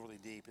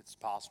deep it's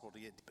possible to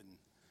get deep. And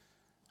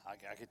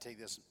I could take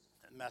this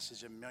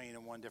message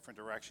 1,000,001 different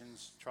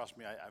directions. Trust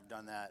me, I've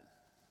done that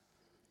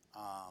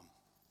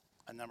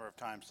a number of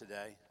times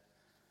today.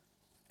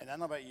 And I don't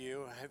know about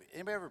you. Have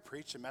anybody ever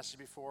preached a message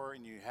before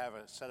and you have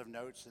a set of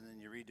notes and then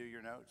you redo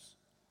your notes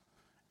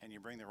and you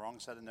bring the wrong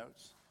set of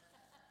notes?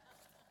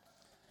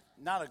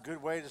 Not a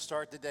good way to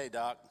start the day,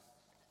 Doc.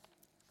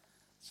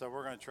 So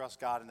we're going to trust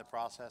God in the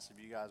process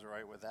if you guys are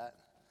right with that.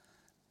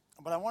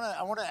 But I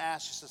want to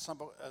ask just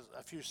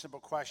a few simple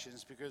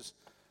questions, because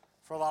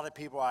for a lot of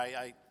people,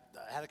 I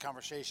had a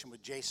conversation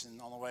with Jason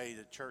on the way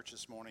to church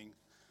this morning,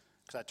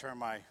 because I turned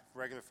my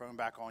regular phone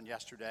back on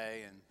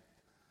yesterday, and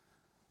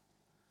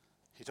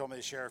he told me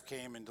the sheriff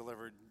came and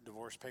delivered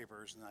divorce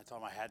papers, and I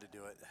told him I had to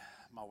do it.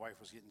 My wife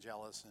was getting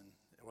jealous, and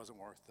it wasn't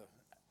worth the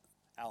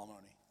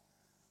alimony.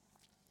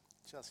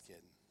 Just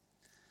kidding.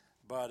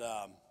 But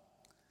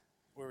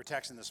we were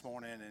texting this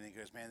morning, and he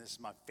goes, "Man, this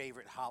is my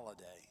favorite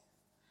holiday."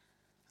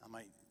 I'm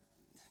like,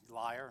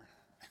 "Liar."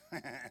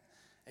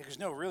 He goes,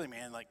 "No, really,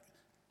 man, like,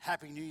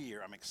 Happy New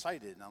Year. I'm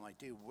excited." And I'm like,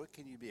 "Dude, what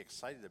can you be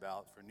excited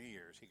about for New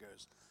Year's?" He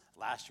goes,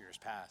 "Last year's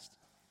past.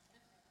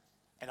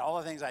 And all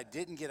the things I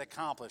didn't get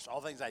accomplished,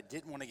 all the things I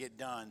didn't want to get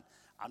done,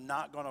 I'm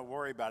not going to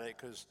worry about it,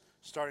 because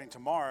starting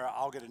tomorrow,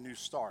 I'll get a new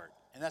start."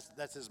 And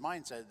that's his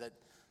mindset, that,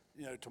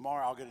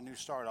 tomorrow I'll get a new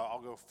start.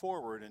 I'll go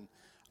forward. And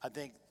I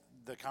think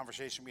the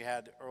conversation we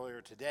had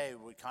earlier today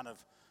would kind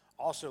of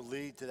also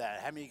lead to that.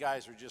 How many of you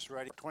guys are just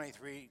ready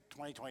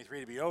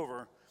 2023 to be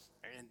over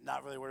and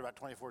not really worried about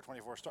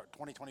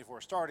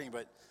 2024 starting,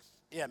 but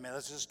yeah, man,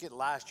 let's just get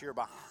last year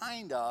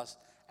behind us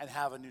and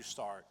have a new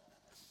start.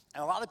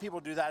 And a lot of people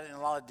do that in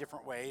a lot of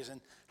different ways. And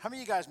how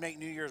many of you guys make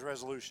New Year's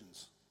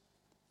resolutions?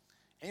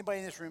 Anybody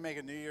in this room make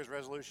a New Year's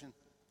resolution?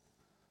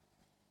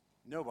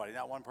 Nobody,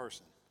 not one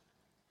person.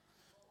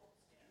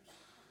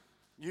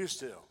 Used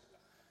to.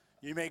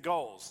 You made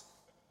goals.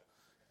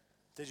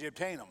 Did you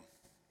obtain them?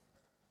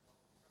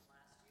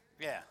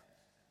 Yeah.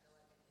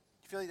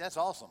 You feel like that's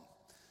awesome?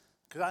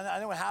 Because I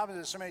know what happens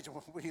is so many.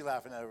 What are you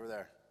laughing at over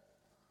there?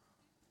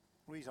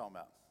 What are you talking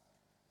about?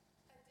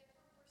 A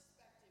different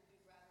perspective.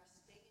 We'd rather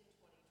stay in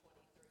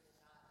 2023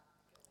 and not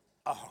go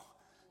into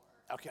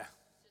 2024. Okay.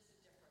 It's just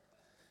a different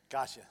way.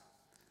 Gotcha.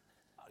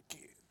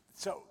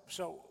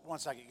 So 1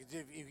 second.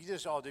 If you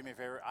just all do me a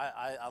favor,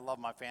 I love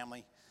my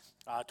family.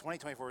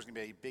 2024 is going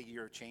to be a big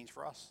year of change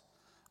for us.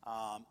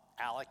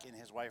 Alec and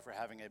his wife are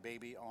having a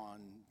baby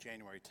on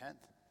January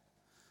 10th.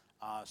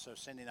 So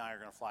Cindy and I are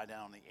going to fly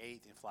down on the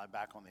 8th and fly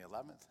back on the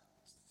 11th,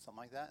 something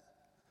like that.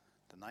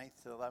 The 9th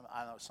to the 11th.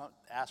 I don't know.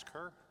 Ask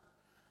her.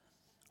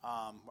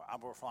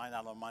 We're flying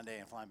out on Monday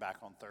and flying back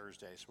on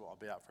Thursday, so I'll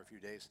be out for a few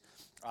days.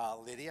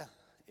 Lydia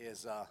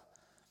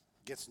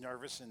gets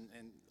nervous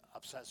and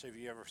upset. So if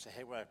you ever say,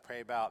 "Hey, what I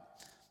pray about,"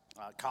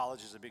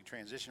 college is a big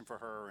transition for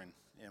her,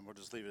 and we'll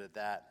just leave it at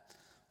that.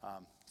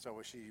 So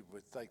with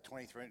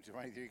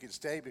 23, you can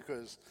stay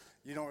because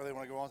you don't really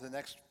want to go on to the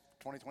next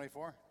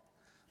 2024?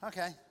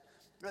 Okay.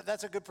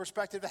 That's a good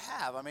perspective to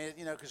have. I mean,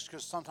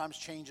 because sometimes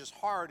change is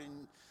hard,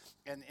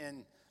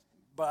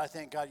 but I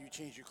thank God you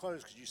changed your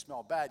clothes because you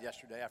smelled bad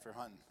yesterday after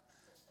hunting.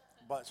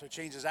 But so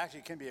change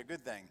can be a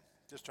good thing.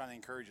 Just trying to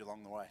encourage you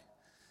along the way.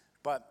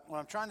 But what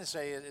I'm trying to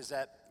say is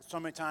that so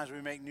many times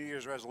we make New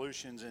Year's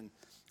resolutions, and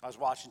I was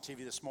watching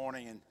TV this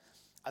morning, and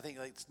I think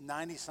like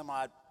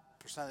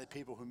 90-some-odd% of the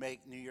people who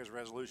make New Year's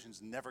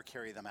resolutions never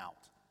carry them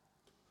out.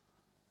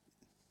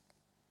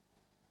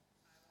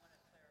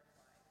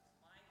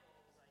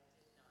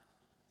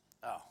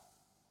 Oh.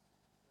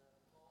 The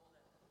goal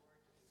that the Lord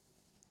gave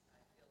me,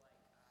 I feel like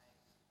I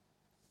pursued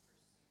that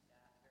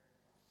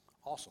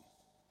very well. Awesome.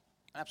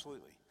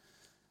 Absolutely.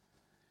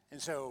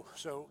 And so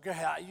go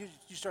ahead.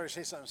 You started to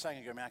say something a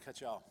second ago, man. I cut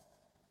you off.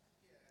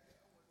 Yeah,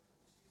 what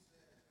she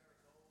said is better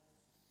goals.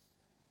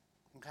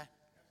 Okay.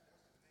 That's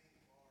the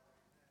main bar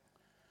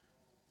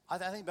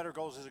right now. I think better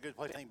goals is a good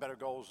place. I think better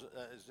goals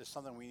is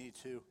something we need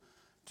to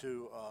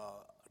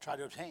try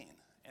to obtain.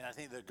 And I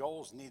think the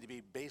goals need to be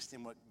based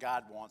in what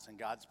God wants and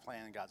God's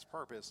plan and God's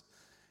purpose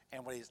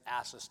and what He's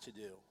asked us to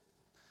do.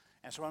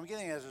 And so what I'm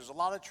getting at is there's a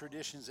lot of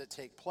traditions that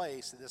take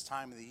place at this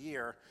time of the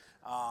year.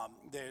 Out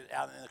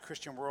in the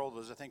Christian world,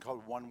 there's a thing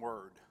called one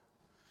word.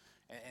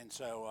 And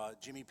so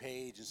Jimmy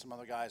Page and some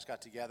other guys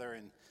got together,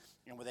 and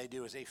what they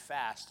do is they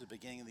fast at the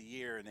beginning of the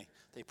year, and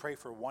they pray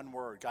for one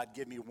word. God,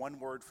 give me one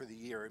word for the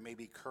year. It may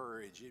be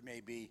courage. It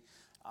may be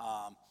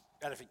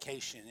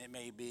edification. It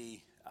may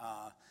be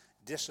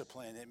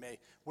discipline. It may,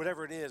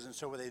 whatever it is. And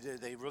so what they did,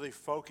 they really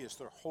focused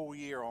their whole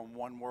year on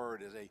one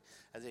word as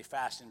they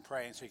fast and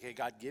pray and say, "Okay,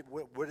 God,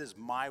 what is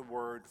my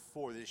word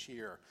for this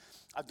year?"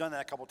 I've done that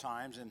a couple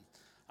times, and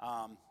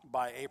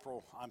by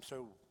April, I'm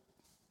so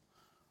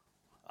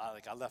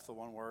I left the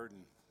one word,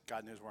 and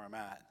God knows where I'm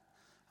at.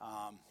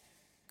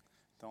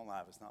 Don't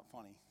laugh; it's not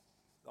funny.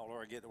 The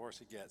older I get, the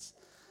worse it gets.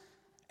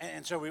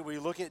 And so we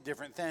look at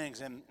different things,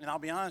 and I'll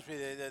be honest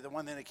with you, the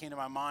one thing that came to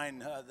my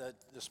mind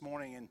this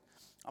morning, and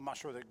I'm not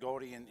sure that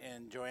Goldie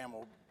and Joanne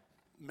will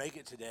make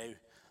it today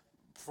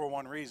for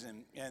one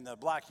reason. In the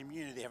black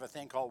community, they have a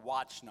thing called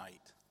Watch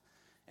Night.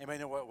 Anybody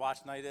know what watch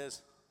night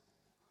is?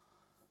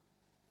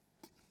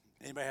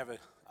 Anybody have an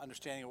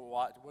understanding of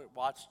what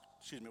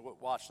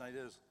watch night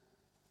is?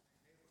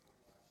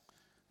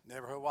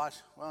 Neighborhood watch?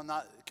 Well,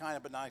 not kind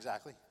of, but not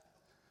exactly.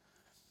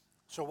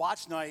 So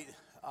watch night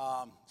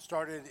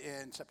started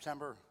in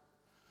September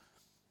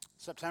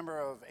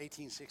of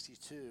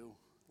 1862.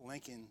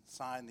 Lincoln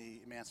signed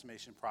the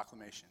Emancipation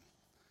Proclamation,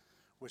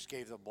 which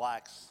gave the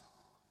blacks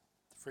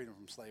freedom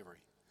from slavery.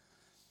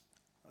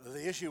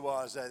 The issue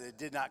was that it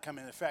did not come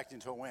into effect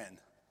until when?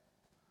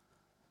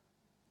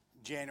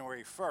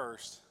 January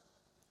 1st,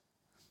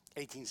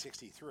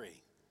 1863.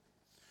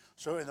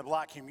 So in the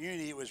black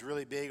community, it was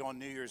really big on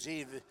New Year's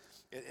Eve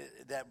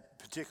that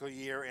particular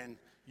year, and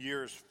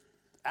years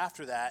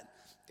after that,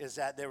 is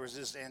that there was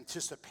this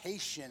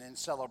anticipation and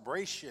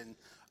celebration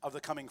of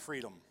the coming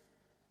freedom.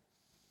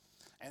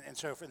 And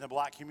so in the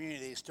black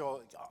community,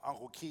 still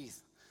Uncle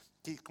Keith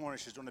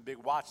Cornish is doing a big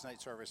watch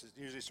night service. It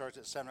usually starts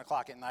at 7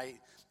 o'clock at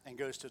night and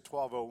goes to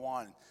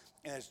 12:01.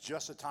 And it's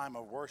just a time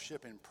of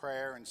worship and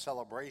prayer and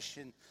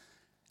celebration.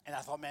 And I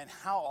thought, man,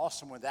 how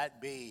awesome would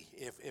that be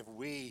if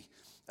we,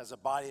 as a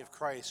body of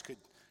Christ, could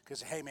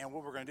say, hey, man,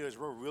 what we're going to do is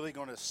we're really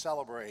going to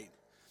celebrate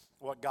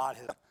what God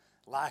had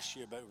last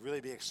year, but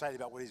really be excited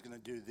about what he's going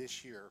to do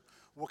this year.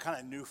 What kind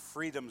of new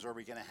freedoms are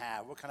we going to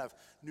have? What kind of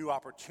new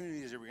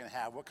opportunities are we going to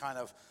have? What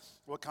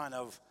kind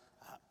of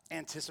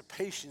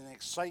anticipation and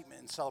excitement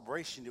and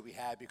celebration do we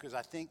have? Because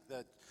I think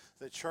that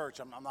the church,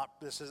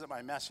 this isn't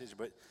my message,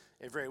 but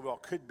it very well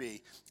could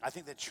be. I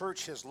think the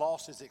church has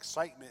lost its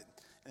excitement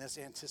and its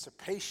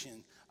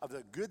anticipation of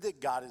the good that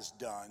God has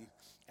done,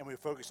 and we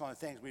focus on the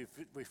things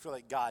we feel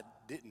like God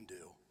didn't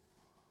do.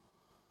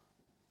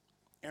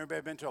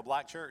 Everybody been to a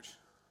black church?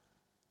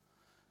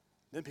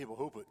 Then people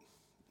hoop it.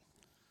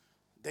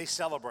 They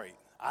celebrate.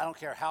 I don't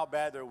care how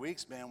bad their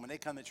week's been. When they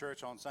come to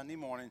church on Sunday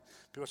morning,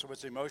 people say,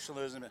 what's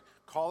emotionalism?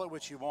 Call it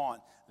what you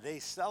want. They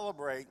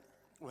celebrate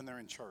when they're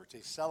in church.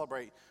 They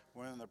celebrate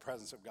when they're in the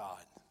presence of God.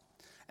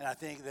 And I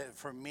think that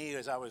for me,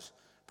 as I was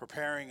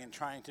preparing and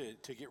trying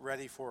to get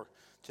ready for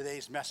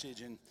today's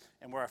message and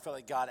where I felt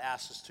like God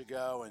asked us to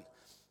go,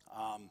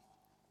 and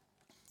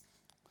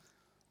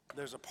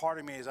there's a part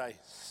of me as I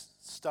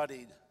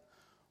studied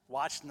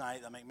watch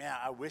night, I'm like, man,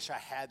 I wish I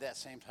had that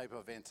same type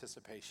of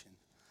anticipation.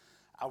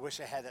 I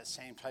wish I had that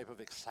same type of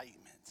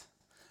excitement.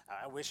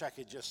 I wish I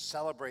could just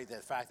celebrate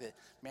that fact that,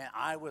 man,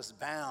 I was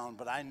bound,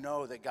 but I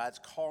know that God's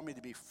called me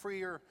to be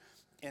freer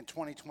in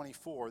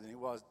 2024 than he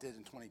did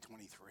in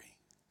 2023.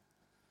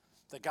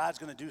 That God's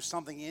going to do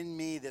something in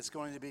me that's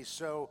going to be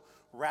so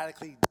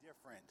radically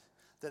different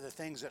that the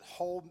things that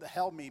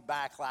held me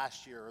back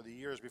last year or the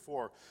years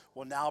before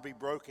will now be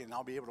broken, and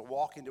I'll be able to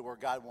walk into where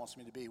God wants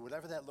me to be,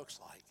 whatever that looks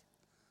like,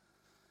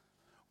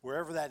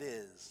 wherever that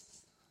is.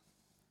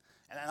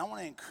 And I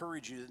want to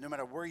encourage you that no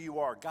matter where you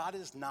are, God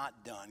is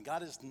not done.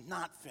 God is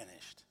not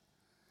finished.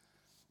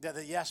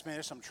 That yes, man,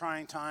 there's some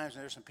trying times,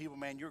 and there's some people,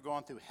 man, you're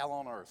going through hell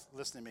on earth.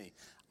 Listen to me.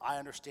 I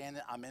understand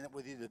it. I'm in it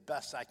with you the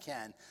best I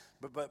can.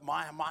 But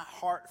my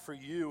heart for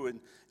you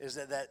is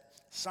that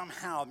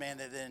somehow, man,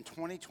 that in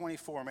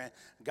 2024, man,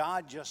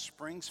 God just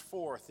springs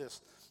forth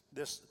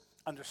this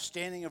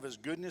understanding of his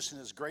goodness and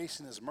his grace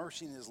and his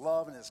mercy and his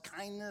love and his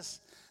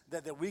kindness,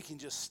 that we can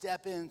just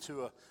step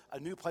into a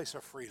new place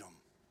of freedom.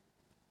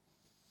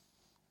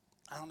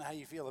 I don't know how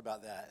you feel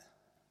about that,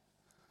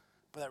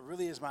 but that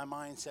really is my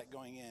mindset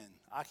going in.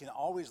 I can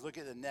always look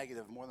at the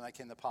negative more than I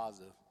can the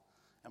positive.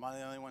 Am I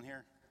the only one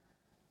here?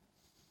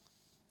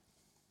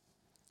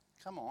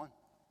 Come on.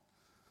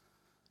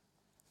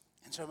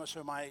 And so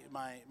my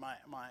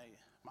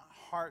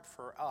heart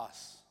for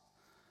us,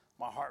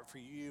 my heart for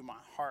you, my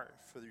heart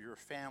for your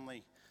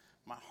family,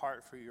 my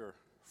heart for your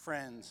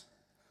friends,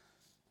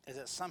 is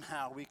that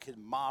somehow we could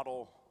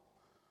model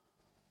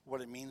what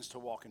it means to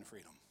walk in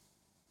freedom.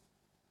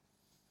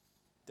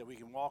 That we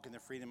can walk in the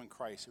freedom in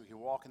Christ. That we can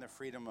walk in the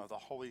freedom of the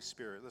Holy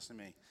Spirit. Listen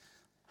to me.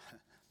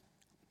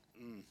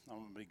 I'm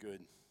going to be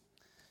good.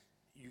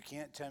 You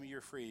can't tell me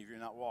you're free if you're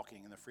not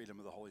walking in the freedom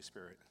of the Holy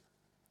Spirit.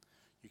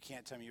 You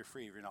can't tell me you're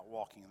free if you're not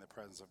walking in the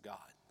presence of God.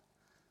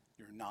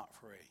 You're not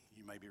free.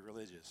 You may be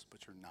religious,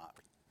 but you're not.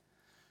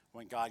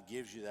 When God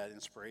gives you that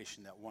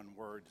inspiration, that one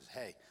word is,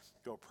 hey,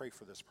 go pray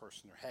for this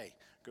person, or hey,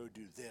 go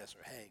do this,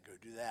 or hey, go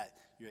do that.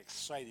 You're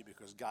excited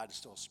because God is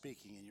still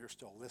speaking and you're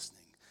still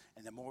listening.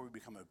 And the more we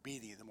become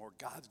obedient, the more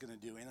God's going to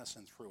do in us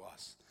and through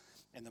us.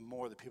 And the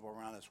more the people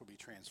around us will be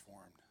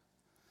transformed.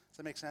 Does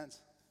that make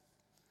sense?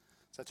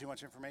 Is that too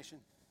much information?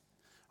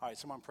 All right,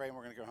 someone pray and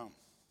we're going to go home.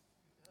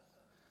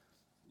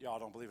 Y'all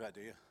don't believe that,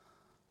 do you?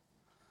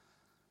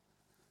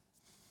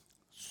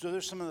 So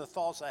there's some of the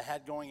thoughts I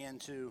had going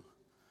into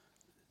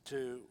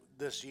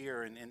this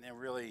year, and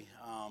really,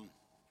 I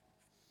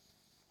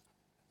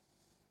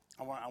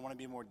want to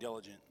be more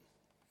diligent.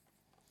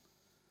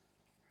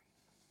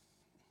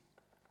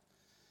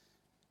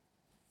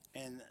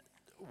 And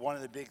one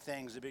of the big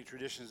things, the big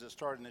traditions that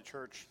started in the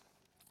church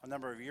a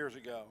number of years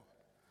ago,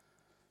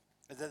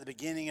 is at the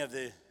beginning of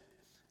the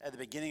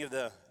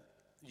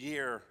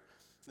year,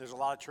 there's a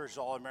lot of churches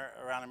all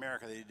around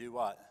America that do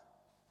what?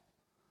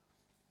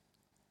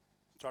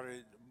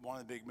 One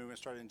of the big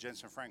movements started in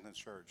Jensen Franklin's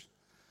church.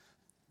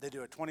 They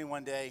do a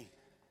 21-day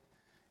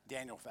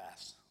Daniel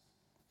fast.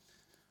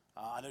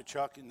 I know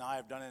Chuck and I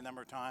have done it a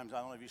number of times. I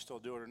don't know if you still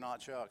do it or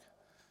not, Chuck.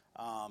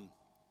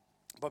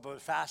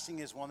 But fasting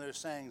is one of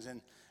those things,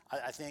 and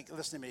I think,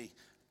 listen to me,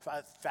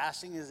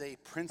 fasting is a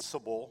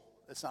principle.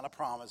 It's not a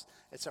promise.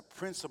 It's a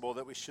principle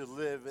that we should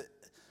live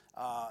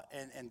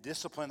and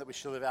discipline that we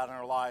should live out in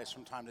our lives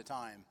from time to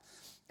time.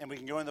 And we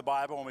can go in the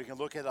Bible and we can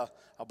look at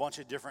a bunch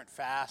of different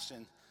fasts.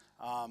 And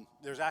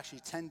there's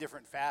actually 10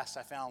 different fasts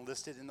I found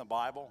listed in the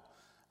Bible,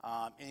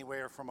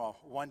 anywhere from a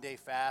 1-day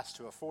fast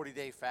to a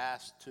 40-day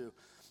fast to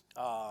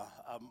a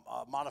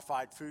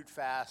modified food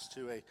fast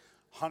to a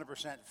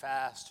 100%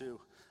 fast to,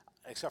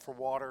 except for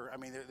water. I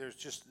mean, there's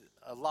just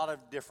a lot of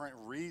different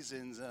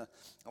reasons, a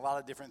lot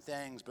of different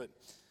things. But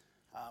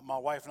my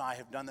wife and I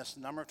have done this a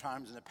number of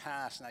times in the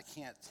past, and I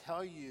can't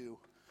tell you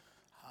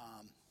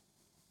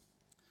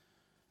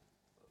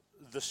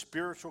the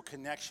spiritual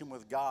connection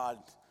with God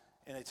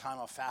in a time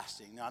of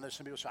fasting. Now, I know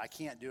some people say, I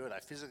can't do it. I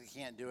physically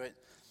can't do it.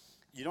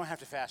 You don't have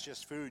to fast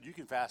just food. You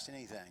can fast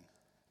anything.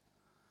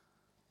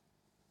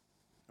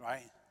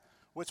 Right?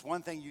 What's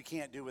one thing you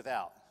can't do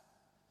without?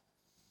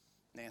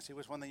 Nancy,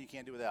 what's one thing you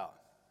can't do without?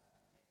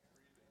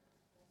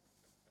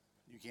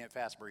 You can't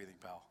fast breathing,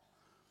 pal.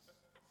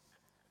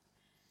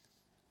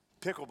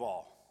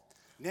 Pickleball.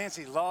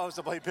 Nancy loves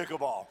to play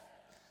pickleball.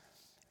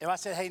 If I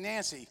said, hey,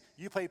 Nancy,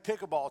 you play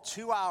pickleball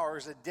 2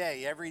 hours a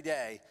day, every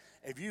day.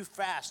 If you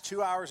fast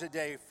 2 hours a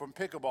day from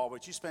pickleball,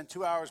 but you spend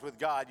 2 hours with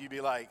God, you'd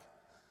be like,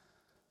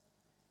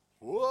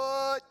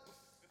 what?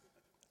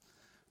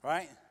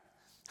 Right?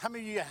 How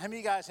many of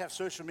you guys have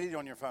social media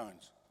on your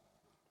phones?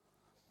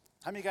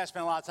 How many of you guys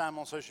spend a lot of time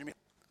on social media?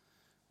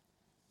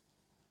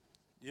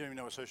 You don't even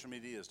know what social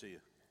media is, do you?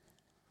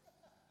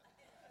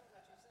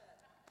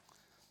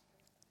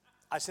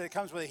 I said it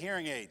comes with a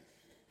hearing aid.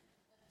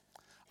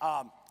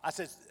 I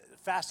said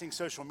fasting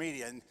social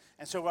media.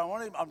 And so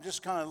I'm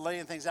just kind of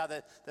laying things out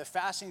that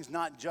fasting is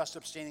not just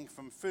abstaining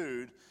from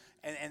food.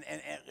 And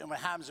what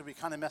happens is we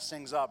kind of mess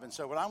things up. And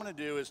so what I'm going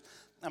to do is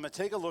I'm going to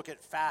take a look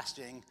at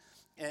fasting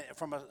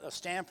from a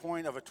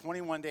standpoint of a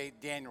 21-day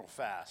Daniel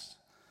fast.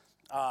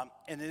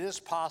 And it is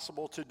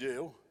possible to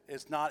do.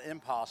 It's not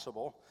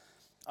impossible.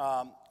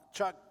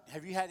 Chuck,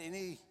 have you had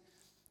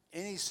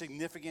any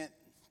significant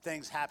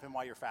things happen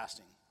while you're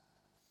fasting?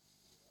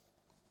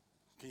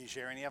 Can you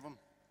share any of them?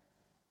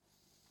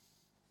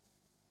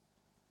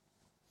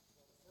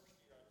 Well, the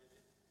first year I did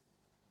it,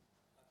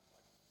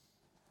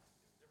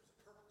 there was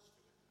a purpose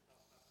to it.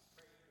 I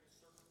prayed a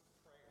certain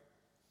prayer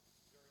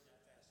during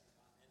that fasting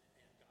time,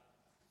 and God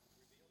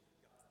revealed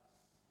that God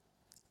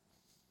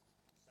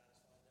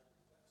satisfied that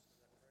request of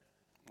that prayer.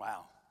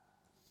 Wow.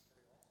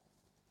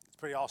 It's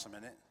pretty awesome,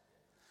 isn't it?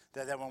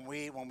 That when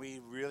we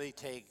really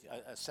take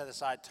a set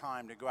aside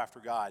time to go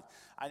after God.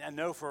 I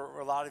know for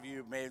a lot of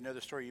you may know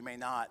the story, you may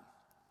not.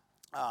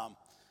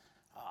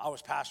 I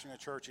was pastoring a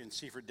church in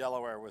Seaford,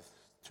 Delaware with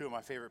two of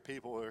my favorite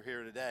people who are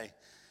here today.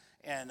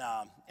 And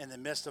in the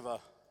midst of a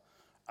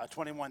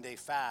 21-day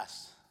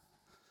fast,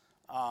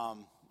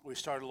 we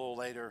started a little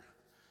later.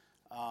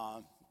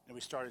 And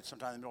we started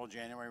sometime in the middle of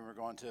January. We were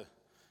going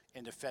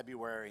into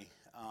February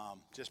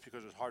just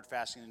because it was hard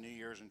fasting in New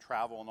Year's and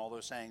travel and all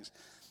those things.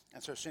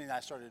 And so Cindy and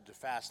I started to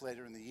fast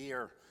later in the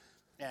year.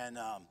 And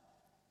I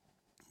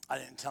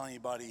didn't tell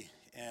anybody.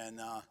 And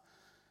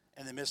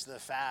in the midst of the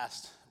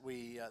fast,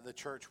 the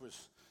church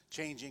was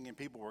changing and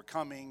people were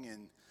coming.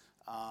 And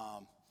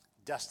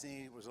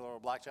Destiny was a little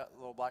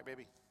black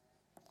baby.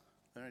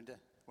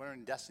 What her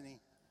in Destiny?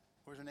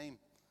 Where's her name?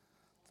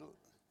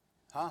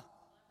 Huh?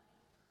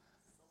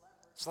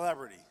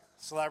 Celebrity.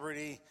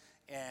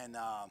 And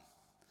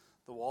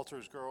the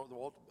Walters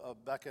girl,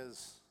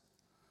 Becca's.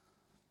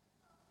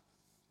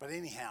 But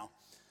anyhow,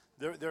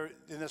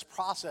 in this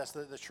process,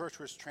 the church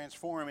was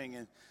transforming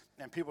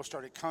and people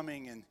started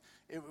coming, and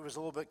it was a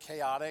little bit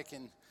chaotic,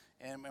 and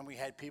we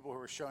had people who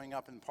were showing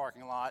up in the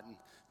parking lot and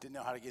didn't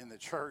know how to get in the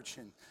church,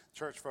 and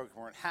church folks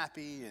weren't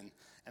happy, and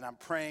I'm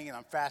praying and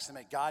I'm fasting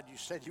that God, you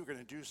said you were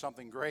going to do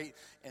something great,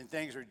 and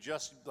things are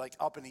just like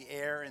up in the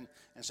air, and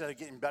instead of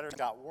getting better, it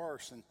got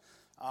worse. And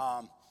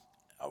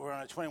we're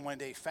on a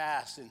 21-day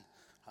fast, and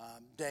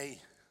day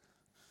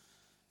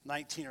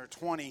 19 or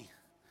 20,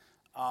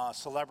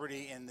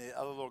 Celebrity and the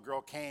other little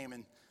girl came,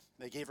 and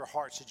they gave her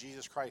hearts to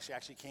Jesus Christ. She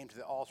actually came to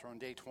the altar on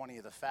day 20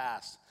 of the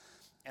fast.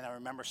 And I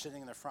remember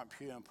sitting in the front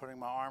pew and putting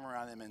my arm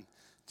around them and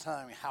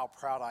telling them how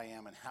proud I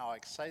am and how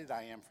excited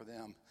I am for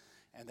them.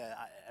 And that,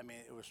 I mean,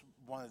 it was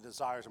one of the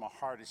desires of my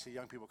heart to see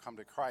young people come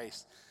to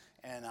Christ.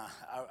 And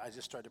I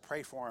just started to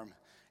pray for them.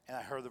 And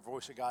I heard the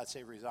voice of God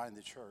say, resign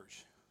the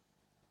church.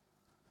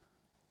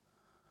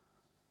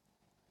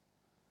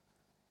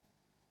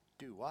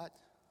 Do what?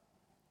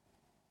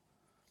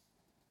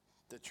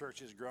 The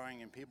church is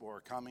growing and people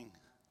are coming.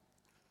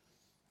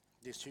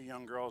 These two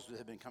young girls that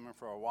have been coming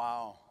for a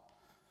while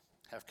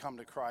have come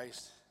to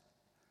Christ.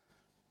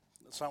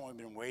 Something we've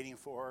been waiting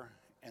for,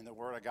 and the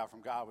word I got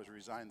from God was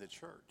resign the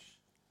church.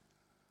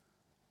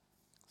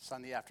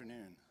 Sunday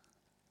afternoon.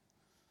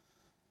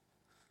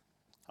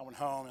 I went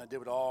home and I did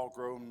what all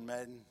grown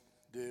men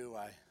do.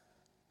 I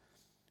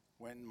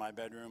went in my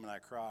bedroom and I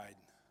cried.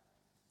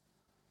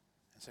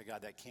 I said,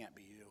 God, that can't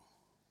be you.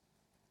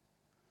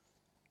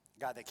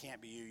 God, that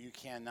can't be you. You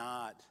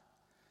cannot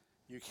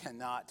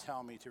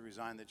tell me to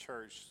resign the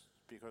church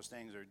because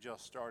things are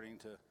just starting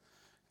to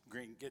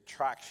get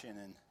traction.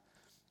 And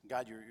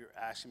God, you're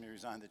asking me to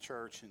resign the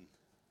church. And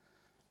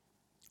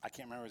I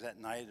can't remember if it was that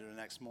night or the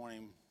next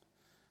morning.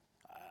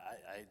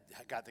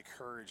 I got the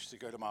courage to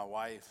go to my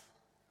wife.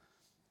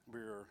 We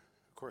were,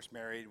 of course,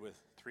 married with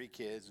 3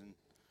 kids and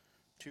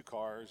 2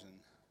 cars. And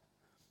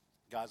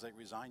God's like,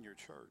 resign your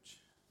church.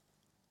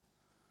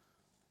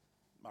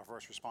 My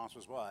first response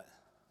was what?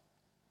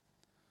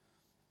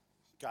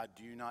 God,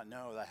 do you not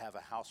know that I have a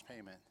house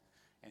payment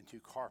and 2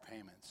 car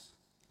payments?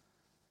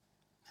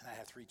 And I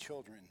have 3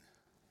 children.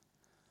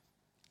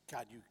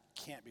 God, you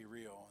can't be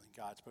real. And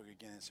God spoke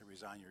again and said,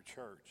 resign your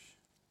church.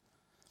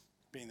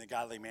 Being the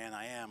godly man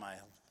I am, I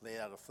laid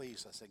out a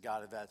fleece. I said,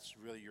 God, if that's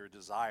really your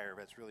desire, if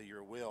that's really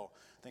your will,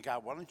 then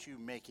God, why don't you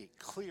make it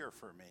clear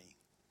for me?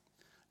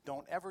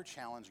 Don't ever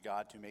challenge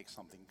God to make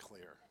something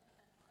clear.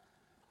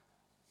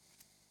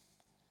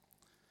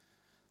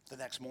 The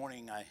next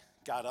morning, I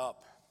got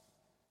up.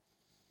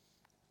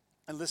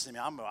 And listen to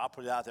me, I'll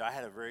put it out there. I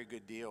had a very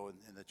good deal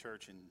in the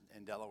church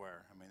in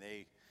Delaware. I mean,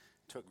 they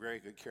took very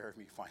good care of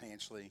me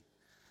financially.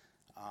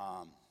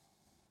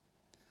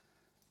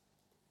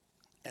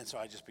 And so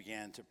I just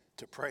began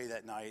to pray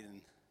that night.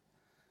 And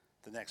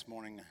the next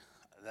morning,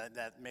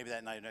 maybe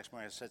that night or next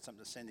morning, I said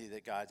something to Cindy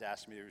that God's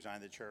asked me to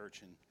resign the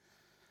church. And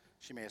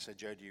she may have said,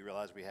 Joe, do you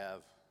realize we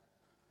have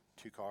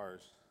 2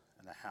 cars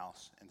and a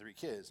house and 3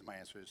 kids? And my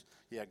answer is,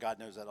 yeah, God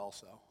knows that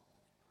also.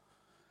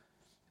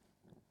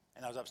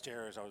 And I was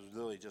upstairs. I was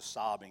literally just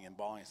sobbing and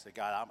bawling. I said,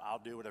 God, I'll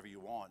do whatever you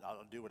want.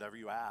 I'll do whatever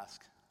you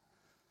ask.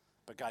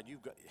 But God, you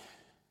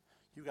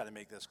got to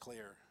make this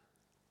clear.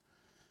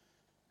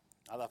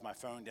 I left my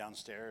phone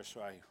downstairs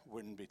so I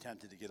wouldn't be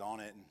tempted to get on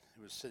it. And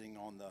it was sitting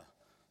on the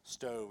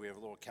stove. We have a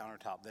little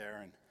countertop there.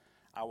 And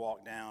I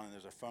walked down, and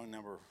there's a phone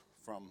number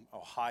from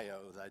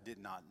Ohio that I did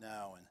not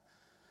know. And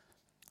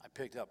I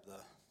picked up the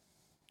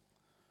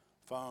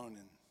phone,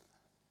 and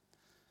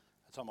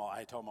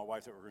I told my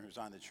wife that we were going to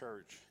resign the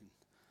church.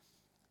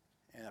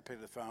 And I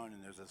picked up the phone,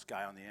 and there's this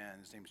guy on the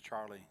end. His name's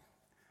Charlie.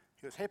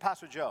 He goes, hey,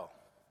 Pastor Joe.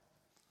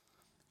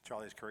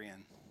 Charlie's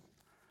Korean.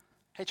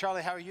 Hey,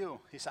 Charlie, how are you?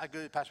 He said,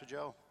 good, Pastor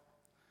Joe.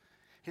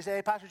 He said,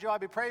 hey, Pastor Joe, I'll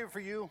be praying for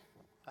you.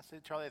 I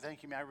said, Charlie,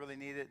 thank you, man. I really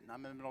need it.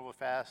 I'm in the middle of a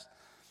fast.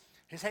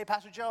 He said, hey,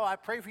 Pastor Joe, I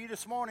prayed for you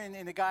this morning,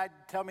 and the guy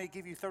told me to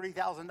give you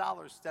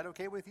 $30,000. Is that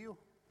okay with you?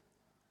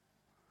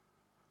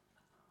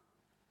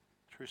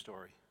 True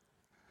story.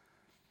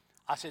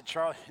 I said,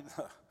 Charlie,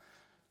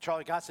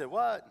 God said,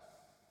 what?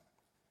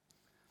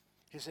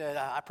 He said,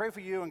 I prayed for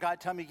you, and God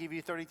told me to give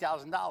you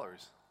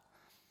 $30,000.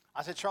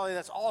 I said, Charlie,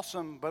 that's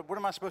awesome, but what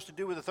am I supposed to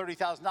do with the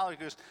 $30,000? He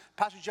goes,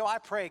 Pastor Joe, I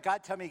pray.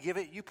 God told me to give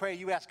it. You pray.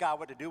 You ask God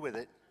what to do with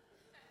it.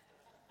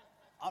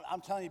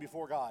 I'm telling you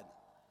before God.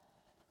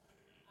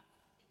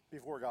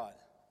 Before God.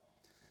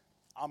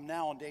 I'm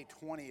now on day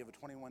 20 of a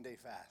 21-day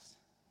fast.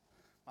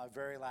 My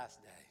very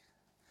last day.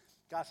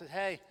 God said,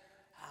 hey,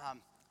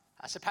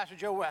 I said, Pastor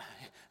Joe,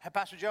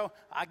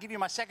 I'll give you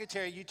my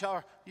secretary. You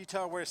tell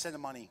her where to send the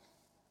money.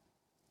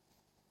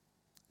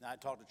 And I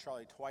talked to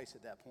Charlie twice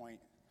at that point.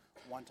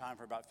 One time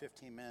for about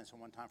 15 minutes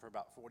and one time for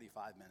about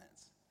 45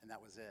 minutes. And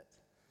that was it.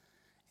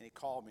 And he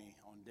called me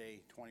on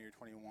day 20 or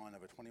 21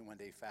 of a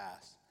 21-day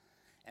fast.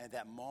 And at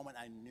that moment,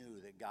 I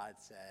knew that God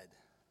said,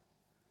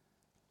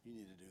 you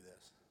need to do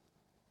this.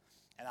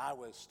 And I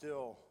was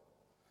still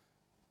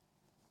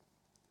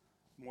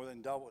more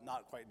than double,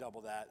 not quite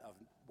double that of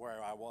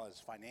where I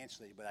was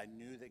financially, but I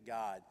knew that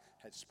God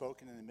had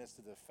spoken in the midst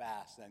of the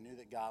fast. And I knew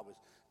that God was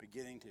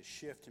beginning to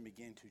shift and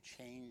begin to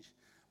change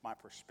my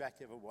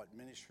perspective of what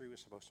ministry was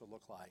supposed to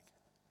look like.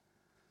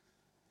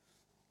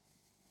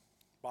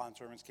 Bond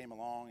servants came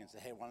along and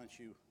said, hey, why don't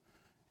you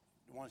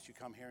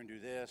come here and do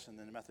this? And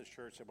then the Methodist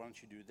Church said, why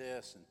don't you do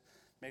this? And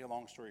make a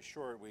long story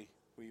short, we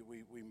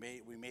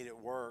made it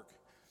work.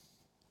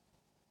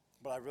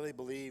 But I really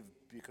believe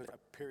because of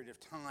a period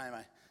of time,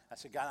 I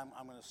said, God,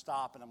 I'm going to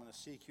stop and I'm going to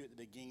seek you at the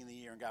beginning of the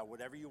year. And God,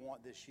 whatever you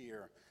want this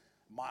year,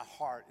 my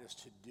heart is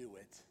to do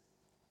it.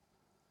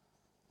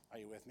 Are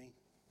you with me?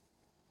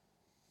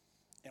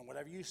 And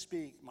whatever you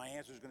speak, my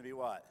answer is going to be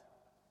what?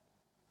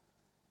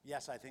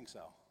 Yes, I think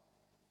so.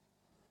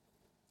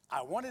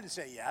 I wanted to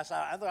say yes.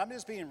 I'm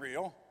just being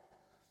real.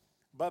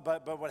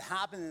 But what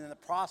happened in the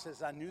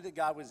process, I knew that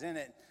God was in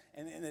it,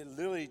 and it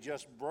literally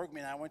just broke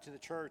me. And I went to the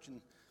church, and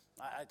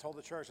I told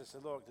the church, I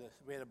said, look,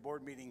 we had a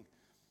board meeting.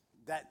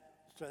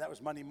 So that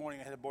was Monday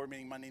morning. I had a board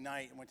meeting Monday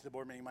night. I went to the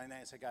board meeting Monday night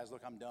and said, guys,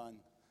 look, I'm done.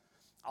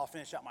 I'll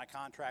finish out my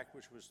contract,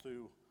 which was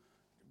through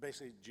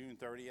basically June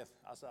 30th.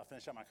 I'll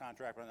finish out my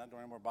contract, but I'm not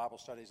doing any more Bible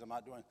studies.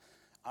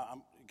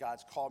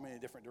 God's called me in a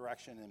different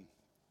direction, and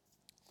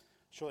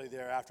shortly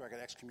thereafter, I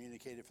got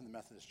excommunicated from the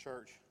Methodist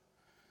Church.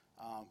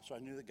 So I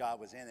knew that God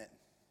was in it.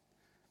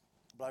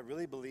 But I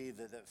really believe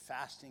that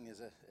fasting is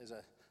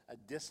a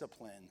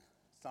discipline.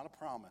 It's not a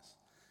promise.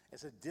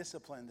 It's a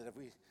discipline that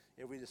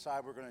if we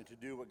decide we're going to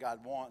do what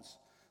God wants,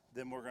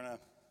 then we're going to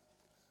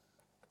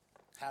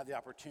have the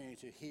opportunity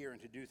to hear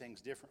and to do things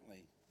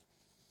differently.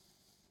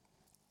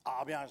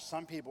 I'll be honest,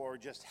 some people are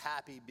just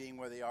happy being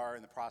where they are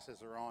in the process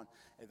they're on.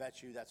 If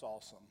that's you, that's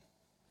awesome.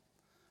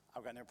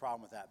 I've got no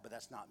problem with that, but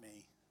that's not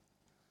me.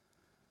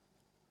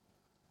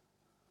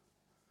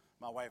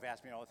 My wife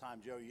asks me all the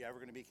time, Joe, you ever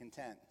going to be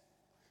content?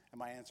 And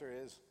my answer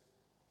is,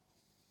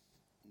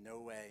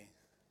 no way.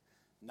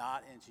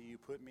 Not until you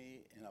put me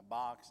in a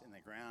box in the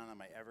ground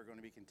am I ever going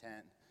to be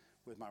content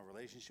with my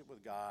relationship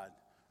with God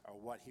or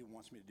what he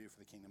wants me to do for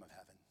the kingdom of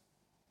heaven.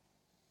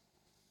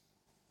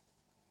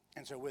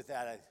 And so with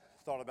that, I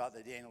thought about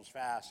the Daniel's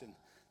fast, and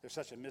there's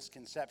such a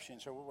misconception.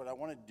 So what I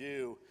want to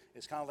do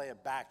is kind of lay a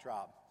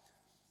backdrop.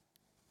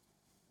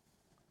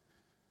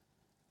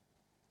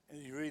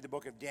 And you read the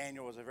book of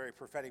Daniel, it's a very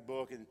prophetic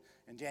book. And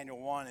in Daniel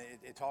 1,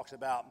 it talks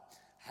about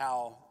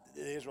how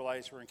the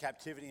Israelites were in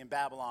captivity in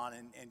Babylon,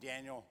 and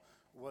Daniel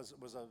was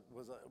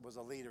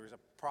a leader, he was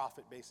a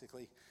prophet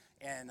basically.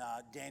 And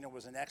Daniel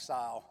was in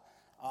exile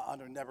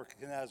under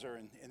Nebuchadnezzar,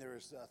 and there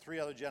was 3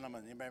 other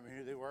gentlemen. You remember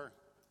who they were?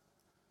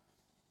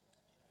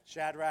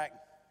 Shadrach,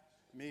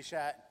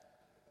 Meshach,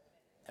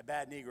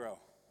 Abednego.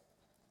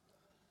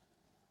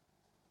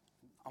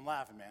 I'm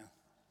laughing, man.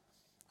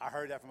 I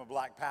heard that from a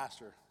black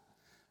pastor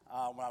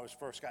when I was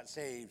first got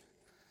saved,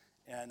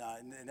 and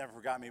it never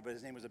forgot me, but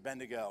his name was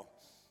Abednego.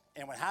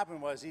 And what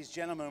happened was these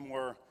gentlemen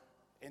were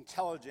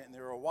intelligent and they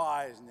were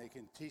wise and they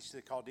can teach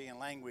the Chaldean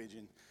language,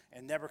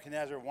 and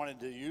Nebuchadnezzar wanted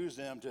to use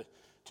them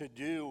to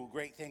do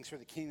great things for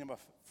the kingdom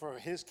for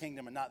his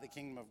kingdom and not the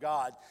kingdom of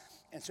God.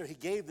 And so he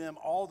gave them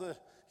all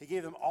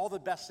the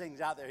best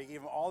things out there. He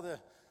gave them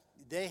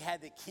they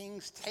had the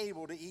king's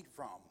table to eat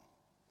from.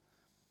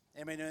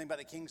 Anybody know anything about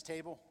the king's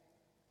table?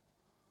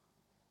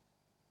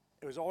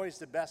 It was always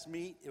the best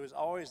meat. It was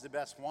always the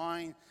best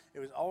wine. It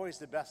was always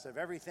the best of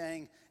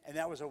everything. And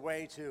that was a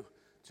way to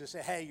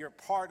say, hey, you're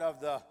part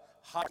of the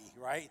hobby,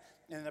 right?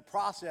 And in the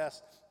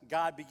process,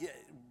 God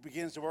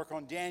begins to work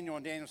on Daniel,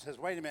 and Daniel says,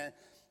 wait a minute.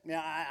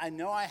 Now, I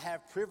know I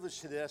have privilege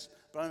to this,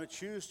 but I'm going to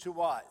choose to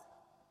what?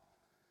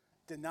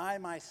 Deny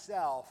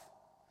myself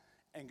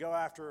and go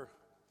after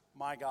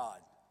my God.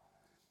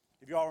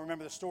 If you all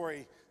remember the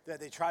story that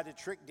they tried to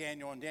trick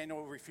Daniel, and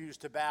Daniel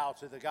refused to bow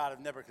to the God of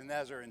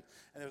Nebuchadnezzar, and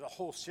there was a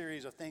whole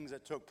series of things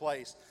that took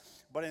place.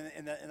 But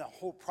in the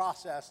whole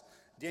process,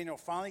 Daniel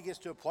finally gets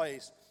to a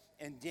place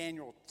in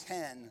Daniel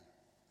 10.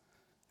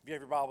 If you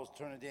have your Bibles,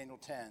 turn to Daniel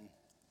 10.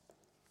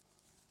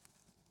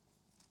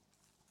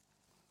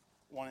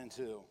 1 and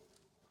 2.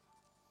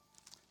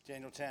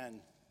 Daniel 10.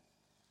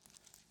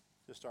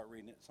 Just start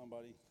reading it,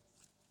 somebody.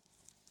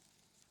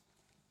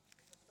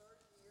 In the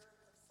 3rd year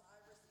of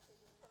Cyrus,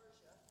 king of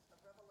Persia, a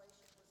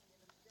revelation was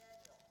given to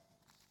Daniel,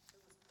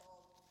 who was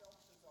called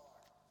Belshazzar.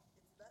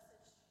 Its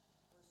message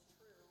was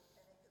true,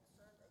 and it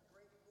concerned a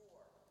great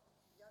war.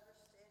 The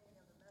understanding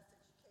of the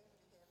message came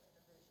to him in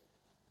a vision.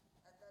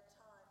 At that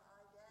time,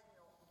 I,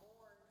 Daniel,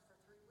 mourned for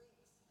 3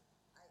 weeks.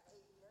 I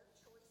ate no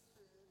choice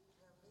food,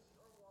 no meat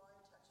or wine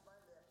touched my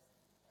lips,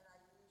 and I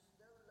used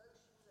no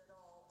lotions at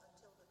all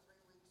until the 3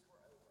 weeks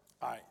were over.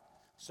 All right.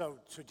 So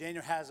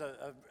Daniel has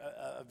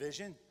a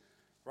vision,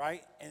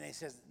 right? And he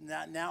says,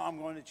 now I'm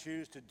going to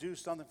choose to do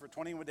something for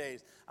 21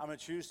 days. I'm going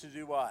to choose to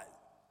do what?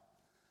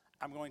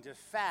 I'm going to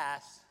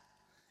fast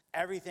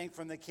everything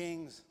from the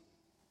king's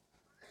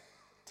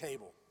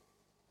table.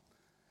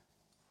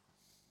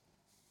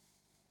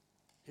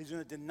 He's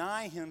going to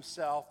deny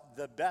himself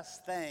the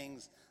best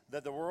things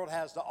that the world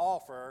has to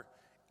offer,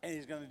 and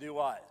he's going to do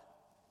what?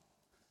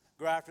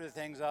 Go after the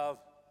things of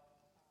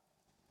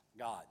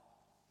God.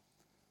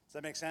 Does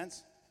that make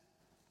sense?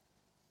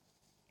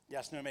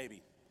 Yes, no,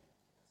 maybe.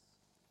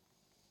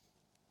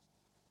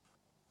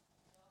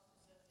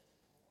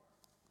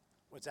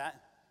 What's that?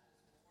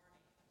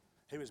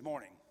 He was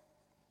mourning.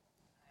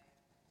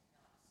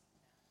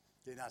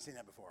 Did not see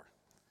that before.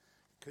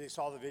 Because he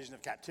saw the vision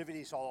of captivity,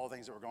 he saw all the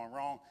things that were going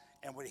wrong.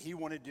 And what he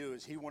wanted to do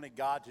is he wanted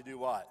God to do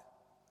what?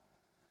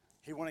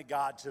 He wanted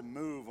God to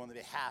move on the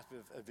behalf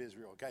of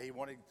Israel. Okay, he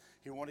wanted,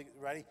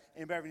 ready?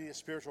 Anybody ever need a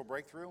spiritual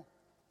breakthrough?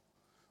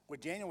 What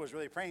Daniel was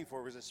really praying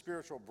for was a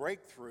spiritual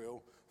breakthrough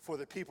for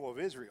the people of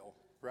Israel.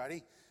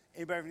 Ready?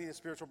 Anybody ever need a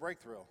spiritual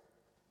breakthrough?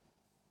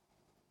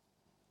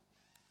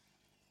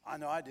 I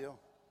know I do.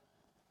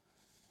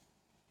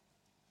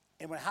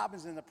 And what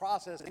happens in the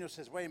process, Daniel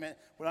says, wait a minute,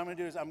 what I'm going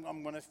to do is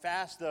I'm going to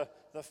fast the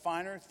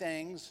finer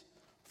things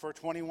for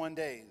 21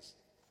 days.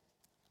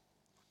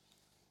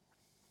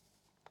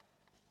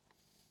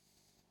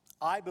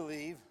 I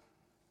believe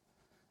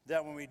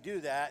that when we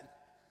do that,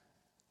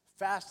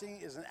 fasting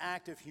is an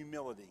act of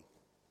humility.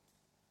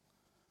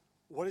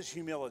 What is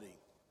humility?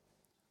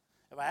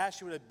 If I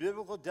asked you what a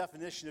biblical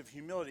definition of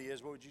humility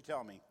is, what would you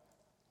tell me?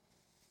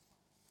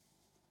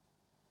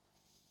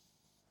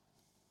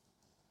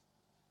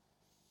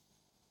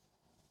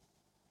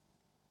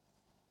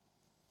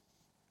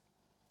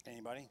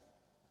 Anybody?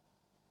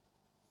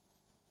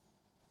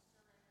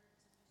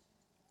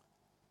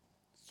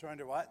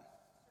 Surrender what?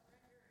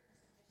 Surrender and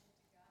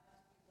submission to God,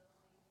 be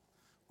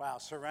Wow,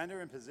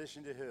 surrender in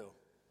position to who?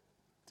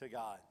 To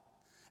God.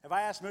 If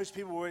I ask most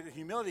people what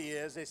humility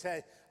is, they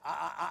say,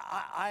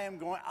 I am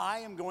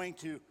going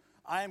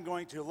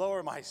to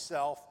lower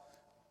myself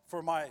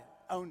for my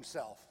own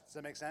self. Does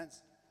that make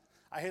sense?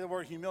 I hear the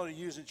word humility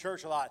used in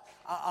church a lot.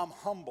 I'm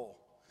humble.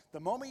 The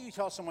moment you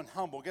tell someone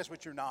humble, guess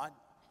what you're not?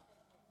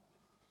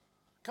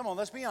 Come on,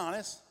 let's be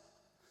honest.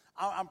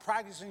 I'm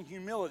practicing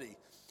humility.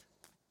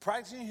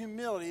 Practicing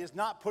humility is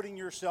not putting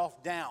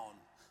yourself down.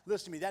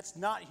 Listen to me, that's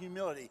not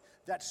humility.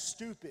 That's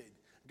stupid.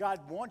 God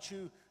wants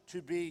you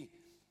to be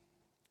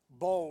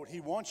bold. He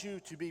wants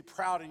you to be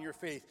proud in your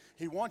faith.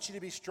 He wants you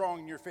to be strong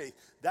in your faith.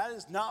 That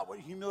is not what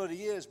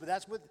humility is, but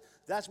that's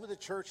what the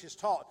church has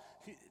taught.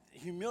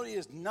 Humility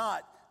is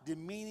not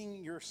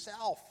demeaning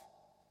yourself.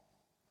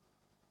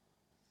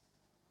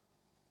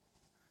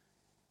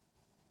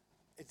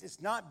 It's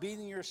not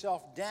beating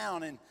yourself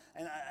down, and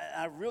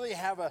I really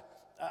have a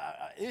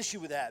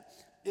issue with that.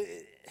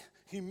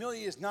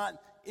 Humility is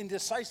not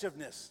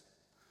indecisiveness.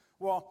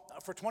 Well,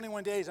 for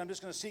 21 days, I'm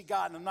just going to seek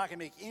God, and I'm not going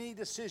to make any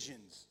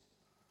decisions.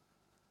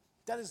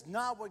 That is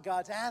not what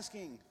God's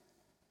asking.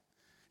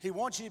 He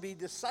wants you to be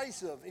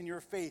decisive in your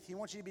faith. He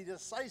wants you to be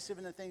decisive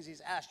in the things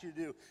He's asked you to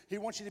do. He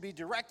wants you to be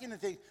direct in the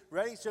things.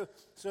 Ready? So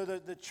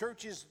the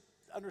church's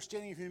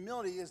understanding of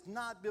humility is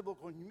not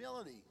biblical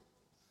humility.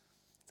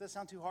 Does that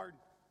sound too hard?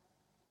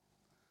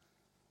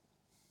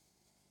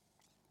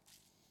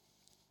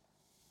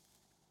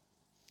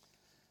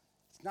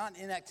 It's not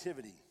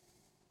inactivity.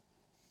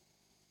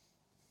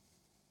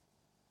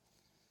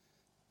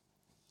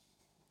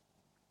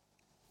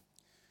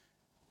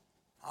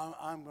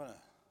 I'm gonna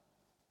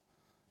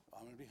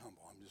be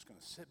humble. I'm just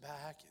gonna sit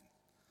back and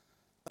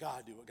let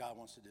God do what God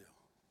wants to do.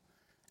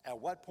 At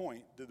what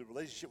point did the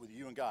relationship with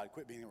you and God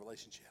quit being a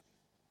relationship?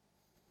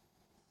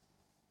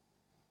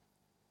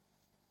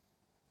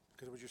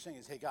 Because what you're saying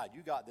is, hey, God,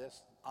 you got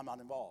this. I'm not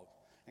involved.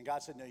 And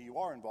God said, no, you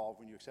are involved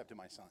when you accepted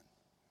my son.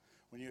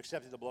 When you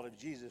accepted the blood of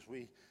Jesus,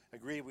 we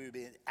agreed we would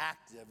be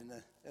active in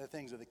the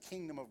things of the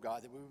kingdom of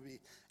God, that we would be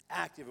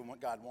active in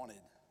what God wanted.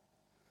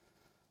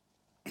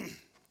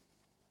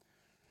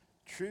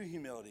 True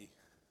humility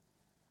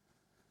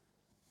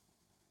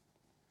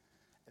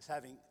is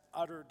having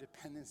utter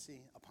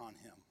dependency upon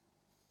Him.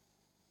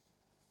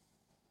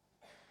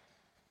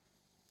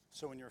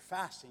 So when you're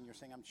fasting, you're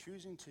saying, I'm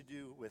choosing to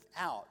do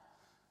without,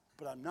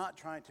 but I'm not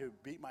trying to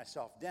beat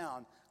myself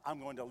down. I'm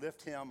going to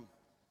lift Him.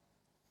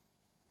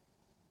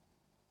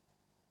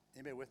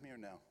 Anybody with me or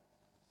no?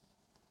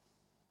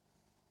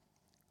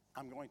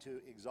 I'm going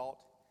to exalt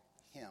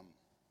Him.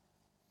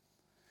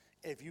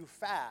 If you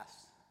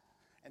fast,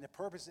 and the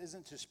purpose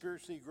isn't to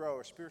spiritually grow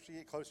or spiritually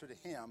get closer to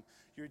Him,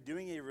 you're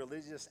doing a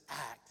religious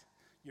act.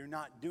 You're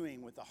not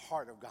doing what the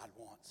heart of God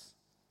wants.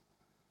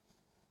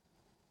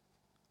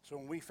 So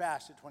when we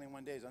fasted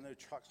 21 days, I know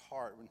Chuck's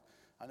heart,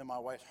 I know my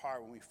wife's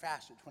heart, when we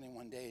fasted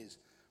 21 days,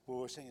 what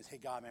we're saying is, hey,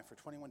 God, man, for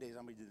 21 days,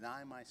 I'm going to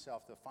deny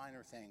myself the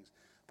finer things.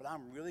 But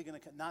I'm really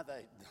going to, not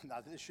that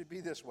it should be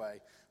this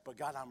way, but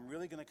God, I'm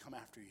really going to come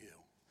after you.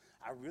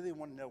 I really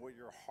want to know what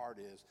your heart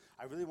is.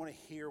 I really want to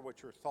hear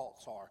what your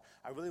thoughts are.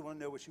 I really want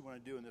to know what you want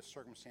to do in this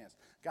circumstance.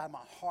 God, my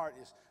heart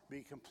is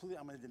be complete.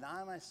 I'm going to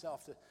deny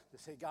myself to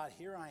say, God,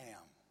 here I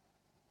am.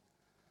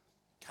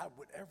 God,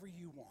 whatever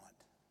you want.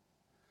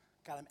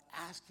 God, I'm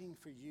asking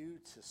for you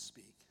to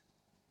speak.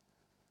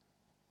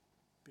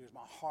 Because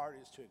my heart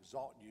is to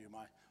exalt you.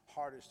 My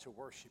heart is to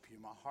worship you.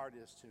 My heart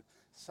is to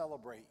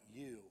celebrate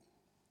you.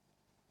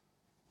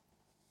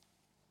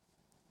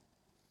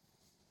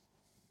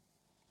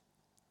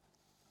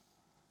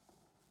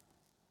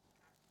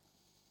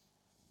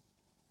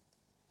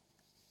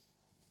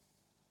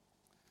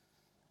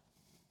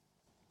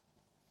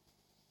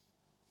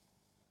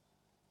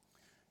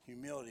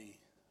 Humility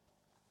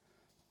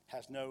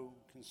has no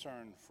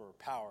concern for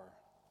power,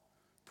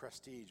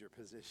 prestige, or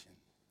position.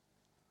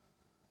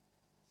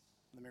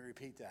 Let me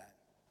repeat that.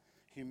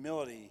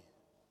 Humility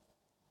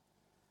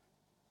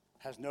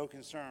has no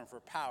concern for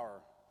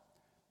power,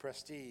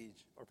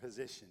 prestige, or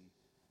position.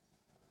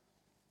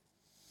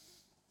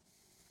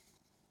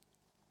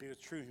 Because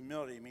true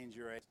humility means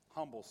you're a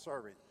humble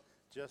servant,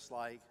 just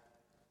like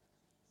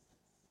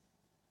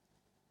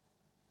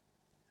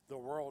the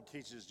world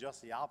teaches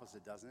just the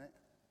opposite, doesn't it?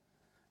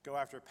 Go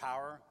after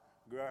power,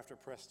 go after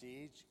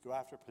prestige, go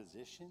after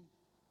position.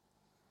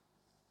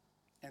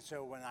 And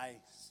so when I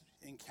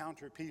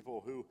encounter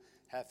people who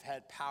have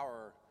had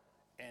power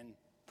and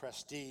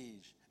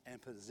prestige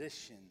and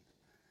position,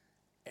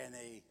 and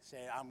they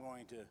say, I'm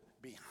going to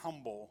be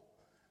humble,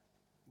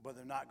 but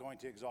they're not going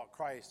to exalt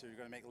Christ, they're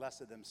going to make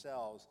less of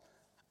themselves,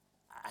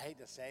 I hate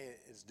to say it,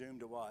 it's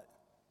doomed to what?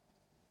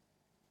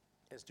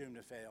 It's doomed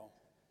to fail.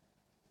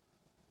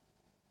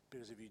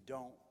 Because if you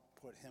don't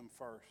put Him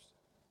first,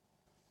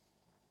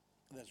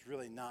 that's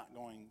really not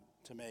going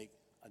to make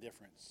a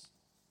difference.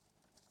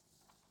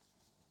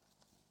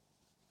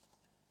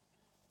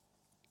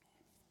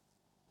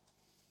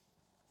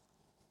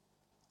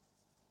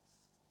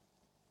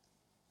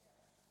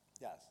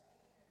 Yes.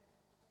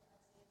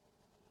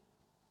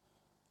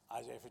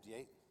 Isaiah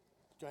 58.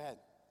 Go ahead.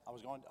 I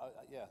was going,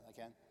 yeah, I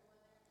can.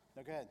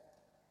 No, go ahead.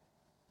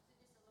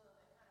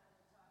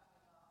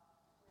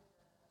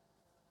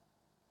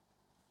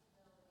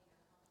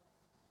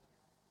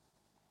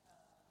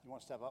 You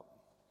want to step up?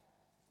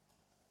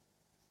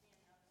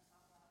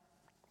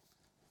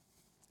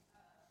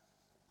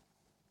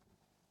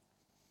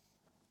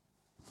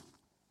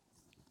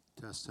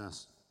 Test,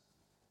 test.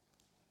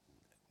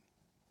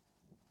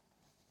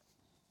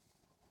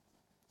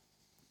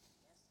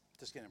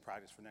 Just getting in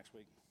practice for next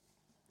week.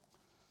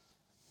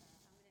 I'm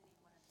gonna need one of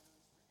those for next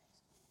week.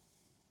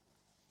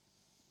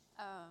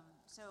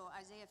 So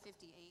Isaiah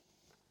 58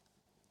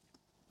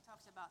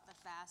 talks about the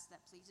fast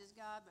that pleases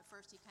God, but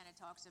first he kind of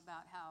talks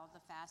about how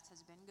the fast has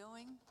been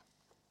going.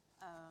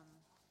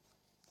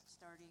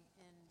 Starting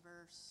in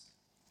verse,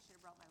 I should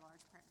have brought my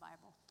large print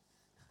Bible.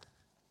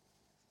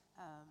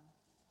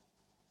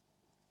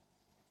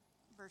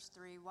 Verse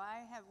 3,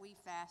 why have we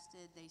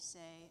fasted, they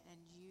say,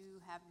 and you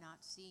have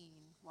not seen?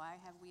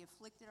 Why have we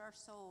afflicted our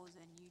souls,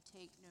 and you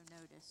take no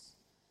notice?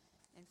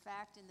 In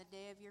fact, in the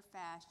day of your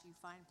fast, you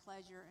find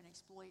pleasure and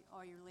exploit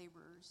all your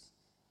laborers.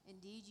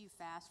 Indeed, you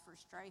fast for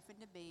strife and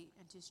debate,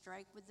 and to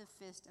strike with the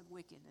fist of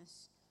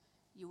wickedness.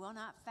 You will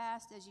not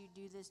fast as you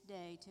do this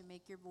day, to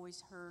make your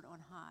voice heard on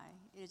high.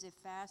 Is it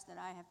a fast that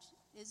I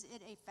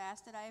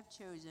have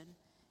chosen,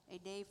 a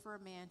day for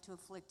a man to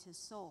afflict his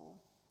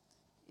soul?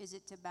 Is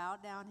it to bow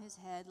down his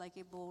head like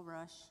a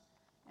bulrush,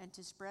 and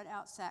to spread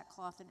out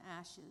sackcloth and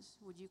ashes?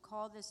 Would you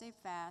call this a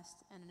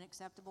fast and an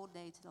acceptable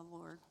day to the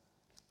Lord?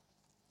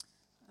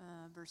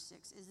 Verse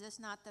 6, is this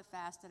not the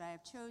fast that I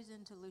have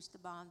chosen, to loose the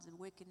bonds of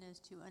wickedness,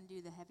 to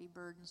undo the heavy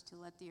burdens, to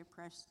let the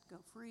oppressed go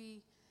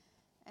free,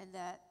 and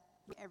that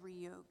every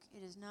yoke?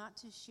 Is it not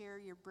to share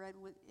your bread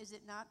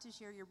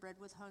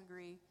with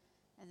hungry,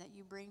 and that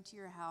you bring to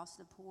your house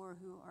the poor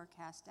who are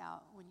cast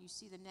out? When you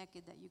see the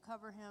naked, that you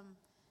cover him,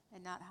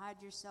 and not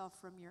hide yourself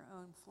from your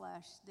own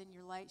flesh. Then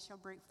your light shall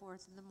break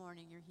forth in the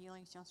morning, your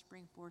healing shall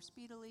spring forth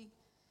speedily,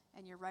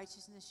 and your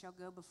righteousness shall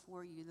go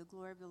before you. The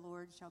glory of the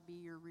Lord shall be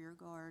your rear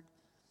guard.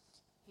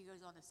 He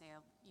goes on to say,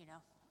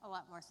 a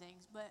lot more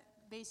things, but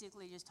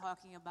basically just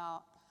talking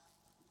about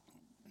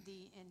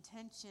the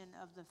intention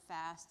of the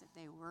fast that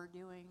they were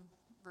doing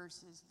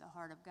versus the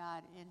heart of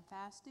God in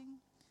fasting.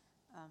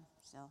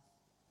 So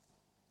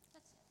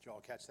that's it. Did you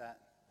all catch that?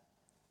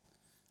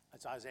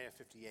 That's Isaiah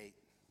 58.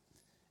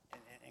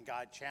 And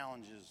God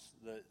challenges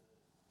the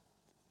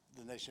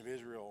nation of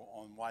Israel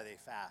on why they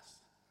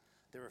fast.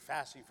 They were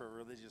fasting for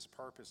religious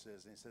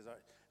purposes. And he says,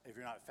 if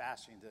you're not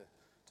fasting to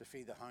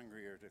feed the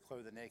hungry or to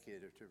clothe the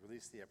naked or to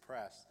release the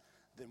oppressed,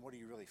 then what are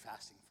you really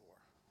fasting for?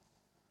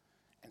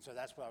 And so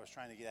that's what I was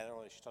trying to get at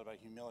earlier. She talked about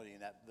humility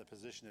and the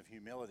position of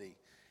humility.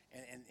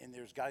 And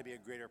there's got to be a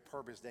greater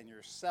purpose than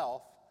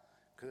yourself,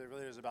 because it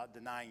really is about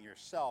denying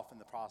yourself in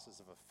the process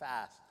of a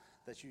fast,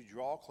 that you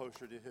draw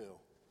closer to who?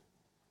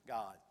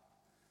 God.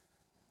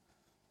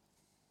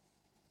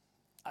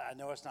 I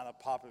know it's not a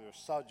popular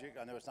subject.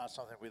 I know it's not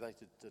something we like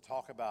to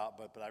talk about,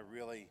 but I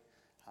really,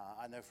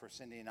 I know for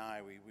Cindy and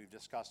I, we've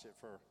discussed it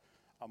for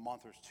a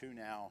month or two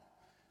now.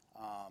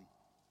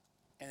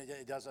 And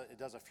it does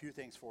a few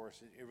things for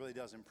us. It really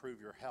does improve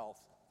your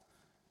health.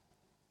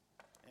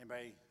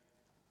 Anybody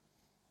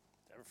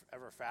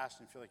ever fast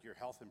and feel like your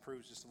health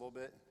improves just a little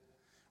bit?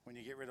 When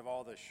you get rid of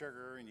all the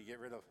sugar and you get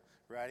rid of,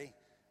 ready?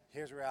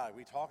 Here's the reality.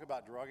 We talk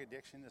about drug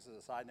addiction. This is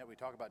a side note. We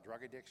talk about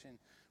drug addiction.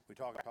 We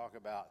talk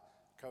about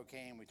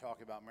cocaine. We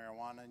talk about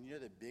marijuana. And you know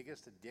the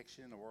biggest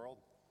addiction in the world?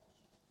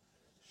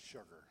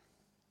 Sugar.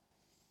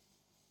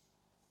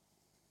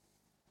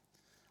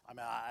 I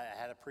mean, I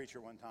had a preacher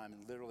one time,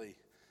 and literally,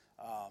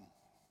 I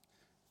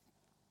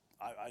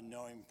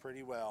know him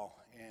pretty well,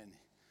 and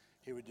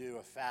he would do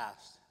a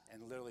fast,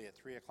 and literally at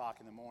 3 o'clock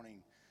in the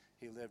morning,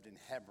 he lived in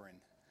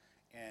Hebron,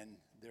 and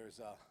there's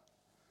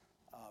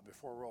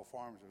before Rural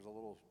Farms, there was a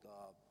little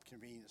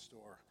convenience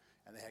store,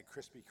 and they had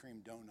Krispy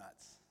Kreme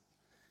donuts,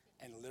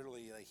 and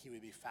literally, like, he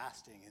would be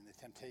fasting, and the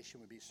temptation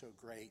would be so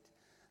great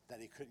that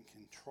he couldn't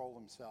control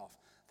himself,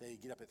 that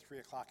he'd get up at 3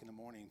 o'clock in the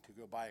morning to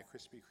go buy a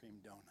Krispy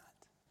Kreme donut.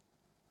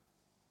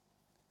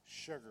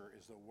 Sugar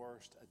is the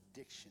worst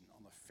addiction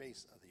on the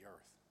face of the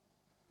earth.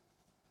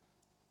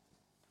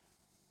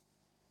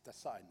 That's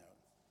a side note.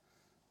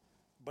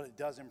 But it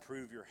does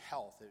improve your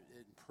health.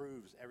 It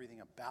improves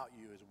everything about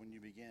you is when you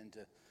begin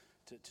to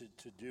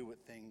do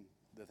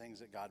the things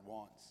that God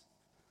wants.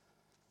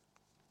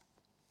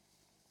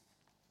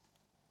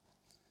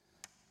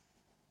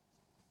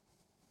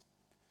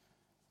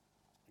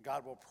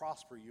 God will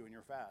prosper you in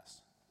your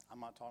fast. I'm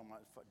not talking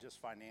about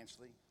just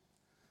financially,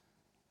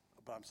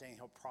 but I'm saying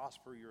he'll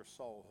prosper your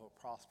soul. He'll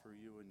prosper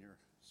you in your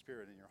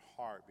spirit and your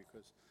heart,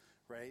 because,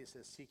 right, it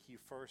says, seek ye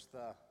first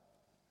the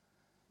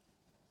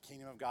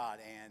kingdom of God,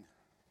 and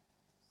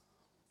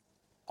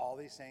all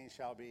these things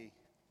shall be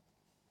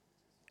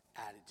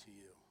added to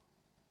you.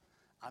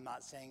 I'm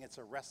not saying it's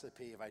a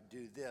recipe. If I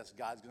do this,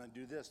 God's going to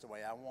do this the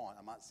way I want.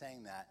 I'm not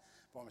saying that.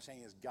 But what I'm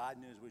saying is God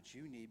knows what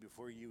you need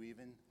before you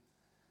even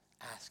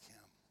ask him.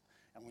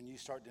 And when you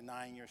start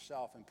denying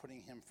yourself and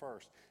putting him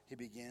first, he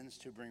begins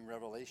to bring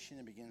revelation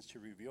and begins to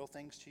reveal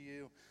things to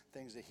you,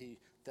 things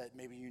that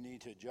maybe you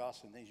need to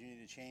adjust and things you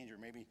need to change, or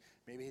maybe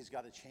he's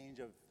got a change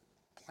of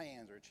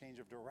plans or a change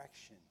of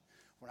direction.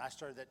 When I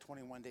started that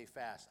 21-day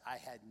fast, I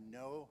had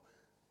no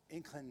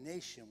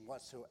inclination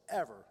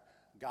whatsoever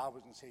God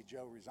was going to say,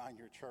 Joe, resign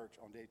your church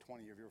on day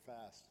 20 of your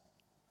fast.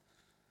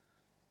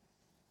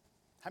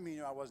 How many of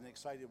you know I wasn't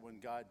excited when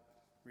God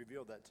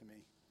revealed that to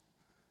me?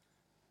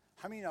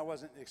 How many of you know I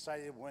wasn't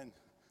excited when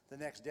the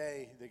next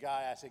day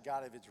I said,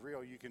 God, if it's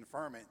real, you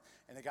confirm it.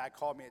 And the guy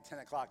called me at 10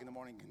 o'clock in the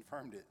morning and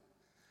confirmed it.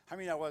 How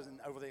many of you know I wasn't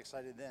overly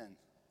excited then?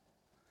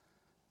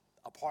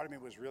 A part of me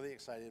was really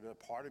excited, but a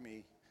part of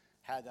me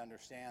had to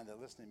understand that,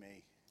 listen to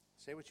me,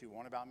 say what you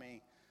want about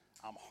me.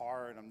 I'm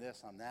hard, I'm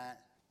this, I'm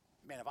that.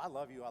 Man, if I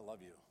love you, I love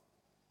you.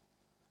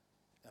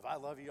 If I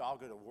love you, I'll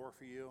go to war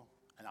for you,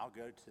 and I'll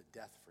go to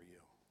death for you.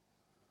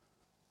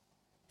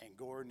 And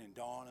Gordon and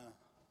Donna,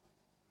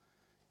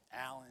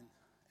 Alan,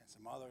 and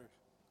some others,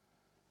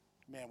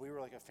 man, we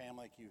were like a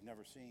family like you've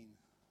never seen.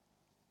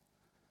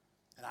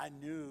 And I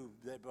knew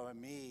that by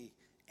me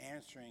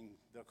answering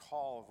the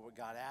call of what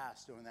God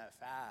asked during that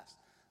fast,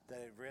 that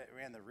it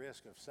ran the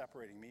risk of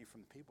separating me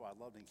from the people I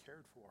loved and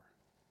cared for.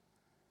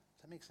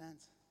 Does that make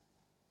sense?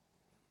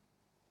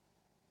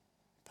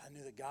 But I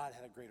knew that God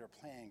had a greater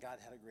plan. God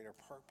had a greater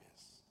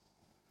purpose.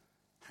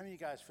 How many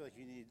of you guys feel like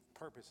you need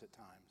purpose at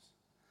times?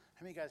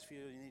 How many of you guys feel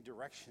you need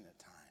direction at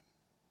times?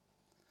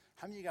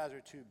 How many of you guys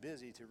are too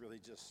busy to really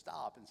just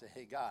stop and say,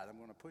 hey, God, I'm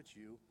going to put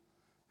you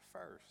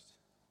first?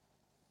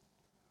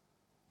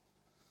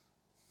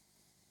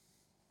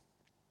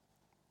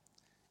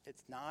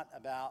 It's not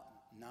about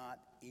not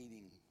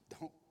eating.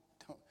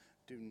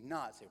 Do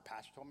not say,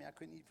 Pastor told me I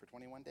couldn't eat for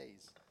 21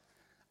 days.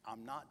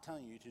 I'm not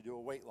telling you to do a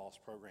weight loss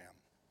program.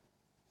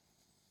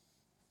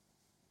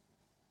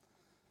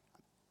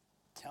 I'm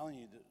telling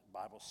you, the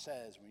Bible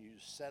says when you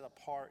set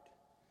apart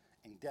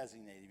and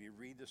designate, if you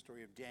read the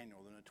story of Daniel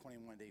in a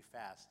 21-day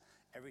fast,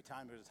 every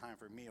time there was a time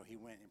for a meal, he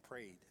went and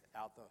prayed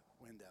out the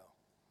window.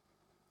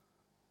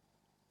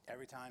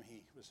 Every time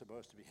he was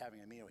supposed to be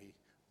having a meal, he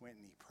went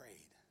and he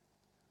prayed.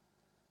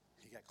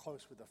 He got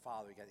close with the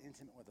Father. He got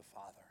intimate with the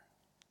Father.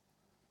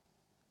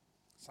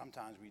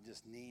 Sometimes we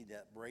just need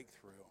that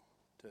breakthrough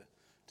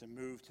to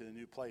move to the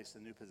new place, the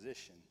new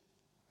position.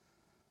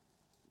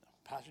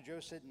 Pastor Joe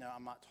said, no,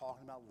 I'm not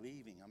talking about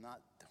leaving. Don't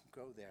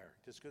go there.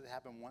 Just because it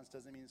happened once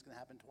doesn't mean it's going to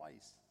happen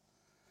twice.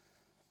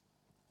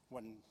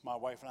 When my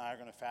wife and I are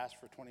going to fast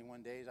for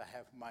 21 days, I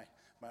have my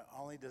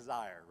only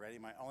desire, ready?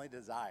 My only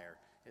desire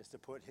is to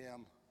put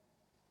him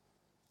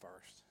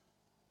first.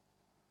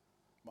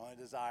 My only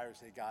desire is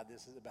to say, God,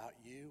 this is about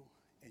you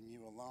and you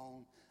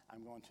alone.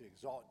 I'm going to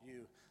exalt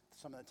you.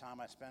 Some of the time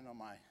I spend on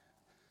my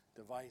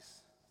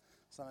device,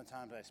 some of the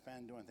times I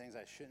spend doing things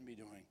I shouldn't be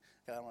doing.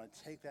 God, I want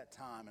to take that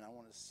time and I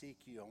want to seek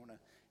you. I want to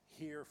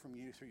hear from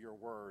you through your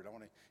word. I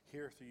want to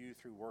hear through you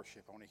through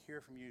worship. I want to hear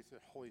from you through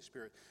the Holy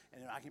Spirit.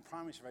 And I can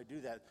promise you if I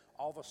do that,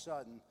 all of a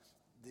sudden,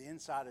 the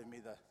inside of me,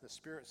 the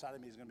spirit side of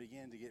me is going to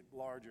begin to get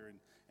larger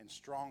and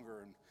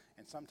stronger.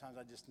 And sometimes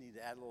I just need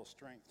to add a little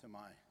strength to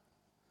my...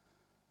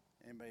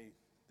 Anybody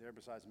there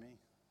besides me?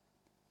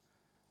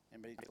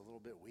 Anybody a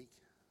little bit weak?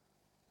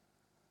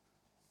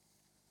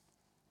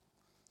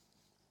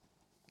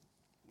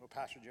 Well,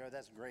 Pastor Jared,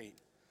 that's great.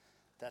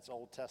 That's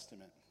Old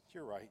Testament.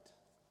 You're right.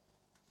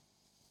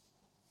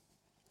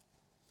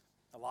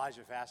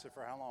 Elijah fasted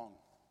for how long?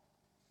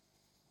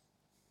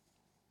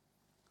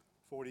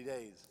 40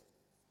 days.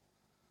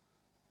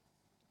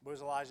 What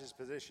was Elijah's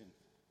position?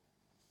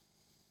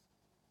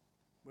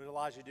 What did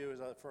Elijah do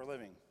for a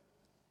living?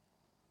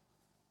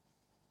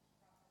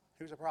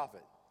 He was a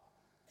prophet.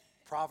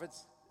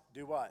 Prophets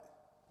do what?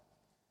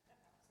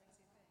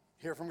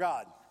 Hear from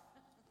God.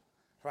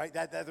 Right?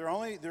 That their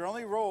only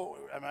role,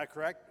 am I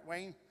correct,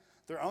 Wayne?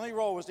 Their only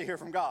role was to hear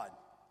from God.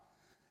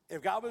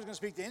 If God was going to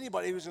speak to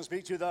anybody, he was going to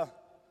speak to the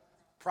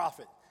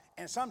prophet.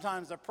 And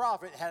sometimes the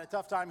prophet had a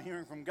tough time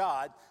hearing from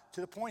God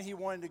to the point he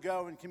wanted to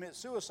go and commit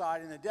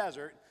suicide in the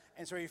desert.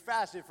 And so he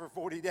fasted for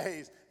 40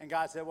 days. And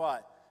God said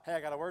what? Hey, I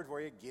got a word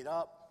for you. Get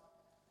up.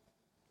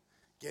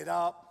 Get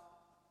up.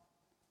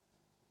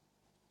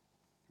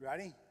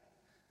 Ready?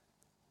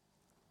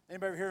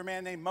 Anybody ever hear a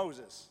man named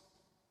Moses?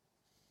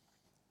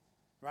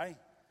 Right?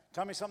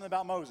 Tell me something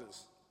about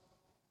Moses.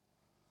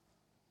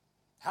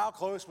 How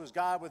close was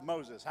God with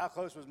Moses? How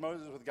close was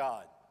Moses with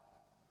God?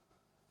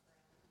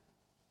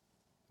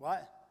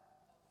 What?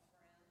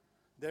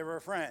 They were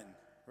a friend.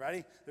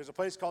 Ready? There's a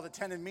place called the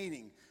tent of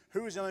meeting.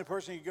 Who was the only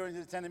person who could go into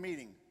the tent of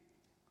meeting?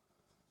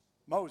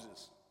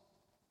 Moses.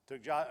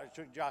 Took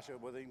Joshua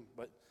with him,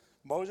 but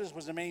Moses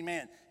was the main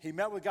man. He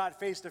met with God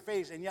face to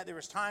face, and yet there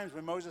was times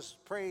when Moses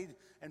prayed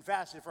and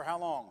fasted for how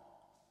long?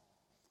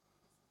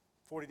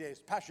 40 days.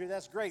 Pastor,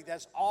 that's great.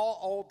 That's all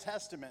Old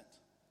Testament.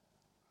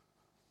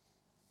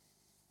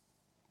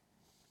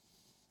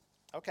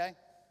 Okay,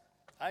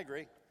 I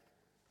agree.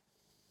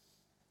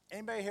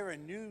 Anybody hear a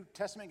New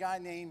Testament guy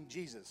named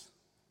Jesus?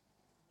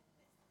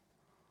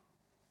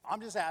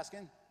 I'm just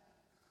asking.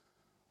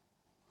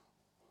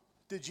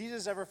 Did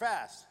Jesus ever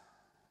fast?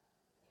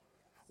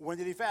 When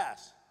did he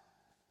fast?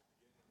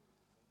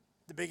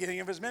 The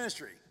beginning of his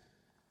ministry.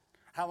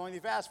 How long did he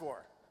fast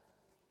for?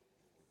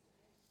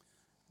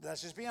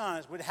 Let's just be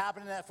honest. What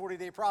happened in that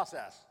 40-day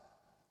process?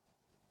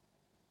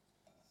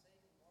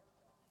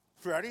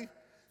 Ready?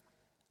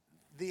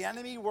 The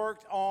enemy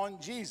worked on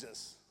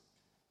Jesus.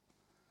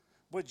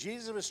 But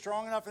Jesus was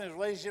strong enough in his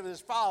relationship with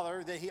his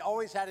Father that he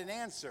always had an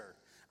answer.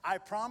 I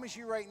promise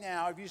you right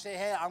now, if you say,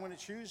 hey, I'm going to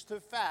choose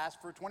to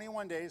fast for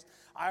 21 days,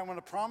 I'm going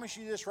to promise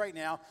you this right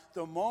now.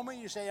 The moment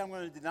you say, I'm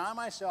going to deny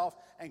myself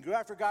and go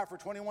after God for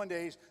 21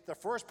 days, the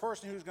first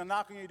person who's going to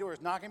knock on your door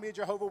is not going to be a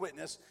Jehovah's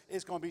Witness.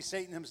 It's going to be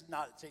Satan,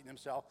 not Satan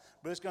himself,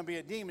 but it's going to be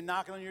a demon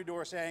knocking on your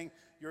door saying,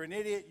 you're an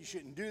idiot, you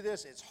shouldn't do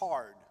this, it's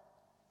hard.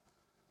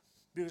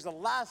 Because the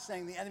last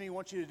thing the enemy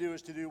wants you to do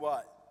is to do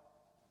what?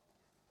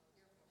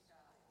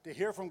 To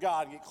hear from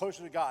God and get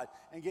closer to God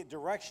and get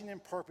direction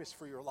and purpose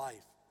for your life.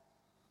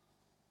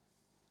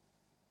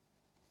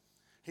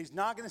 He's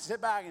not going to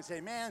sit back and say,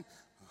 man,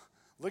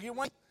 look at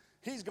when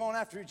he's going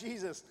after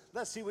Jesus.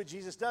 Let's see what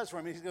Jesus does for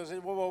him. He goes,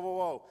 whoa, whoa, whoa,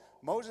 whoa.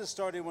 Moses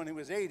started when he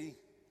was 80.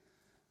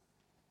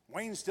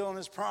 Wayne's still in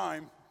his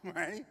prime,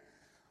 right?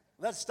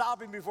 Let's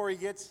stop him before he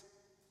gets.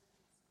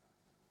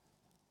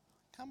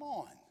 Come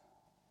on.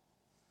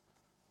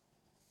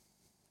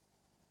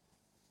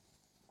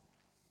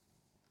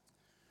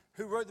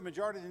 Who wrote the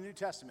majority of the New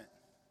Testament?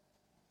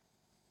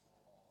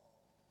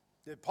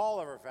 Did Paul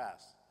ever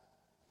fast?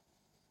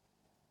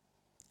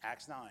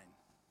 Acts 9.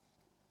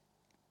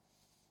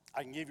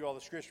 I can give you all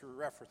the scripture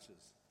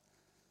references.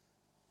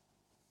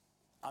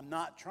 I'm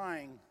not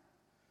trying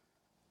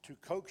to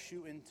coax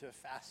you into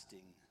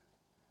fasting,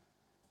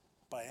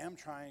 but I am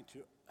trying to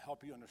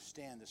help you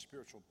understand the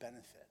spiritual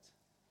benefit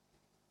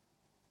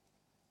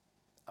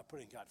of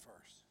putting God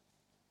first.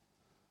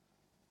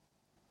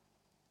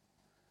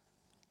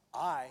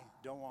 I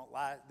don't want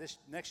this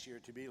next year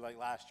to be like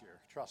last year.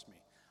 Trust me.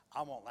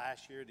 I want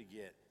last year to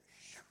get,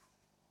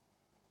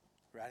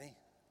 ready?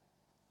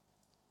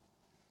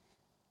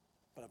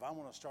 But if I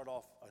want to start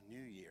off a new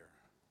year,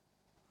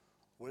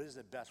 what is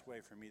the best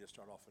way for me to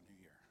start off a new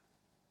year?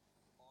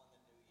 On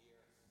the new year,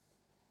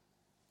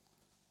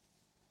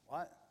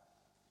 What?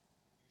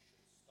 you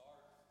should start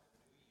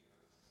the new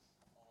year on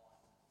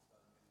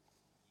the new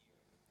year.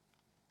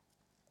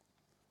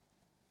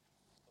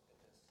 Look at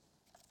this.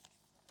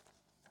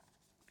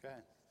 Go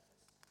ahead.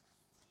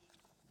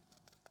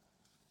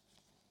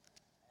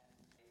 I'm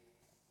trying to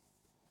get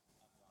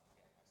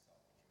myself a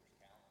Jewish calendar so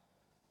that I know what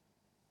day.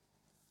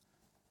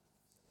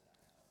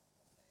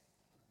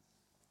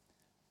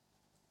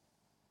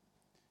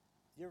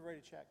 You ever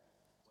write a check?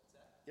 What's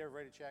that? You ever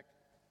write a check?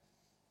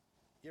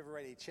 You ever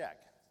write a check?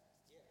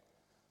 Yeah.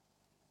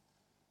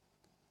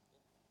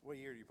 What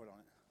year do you put on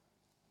it?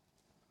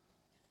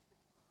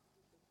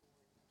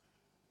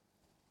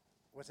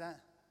 What's that?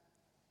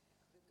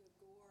 The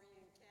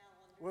Gregorian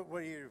calendar.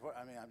 What year do you put?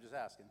 I mean, I'm just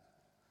asking.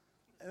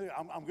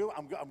 I'm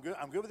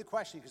good with the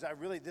question because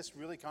this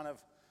really kind of,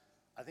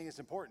 I think it's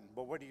important.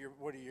 But what year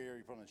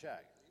you put on the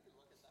check? You can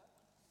look at that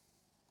one.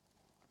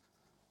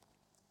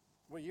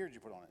 What year did you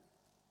put on it?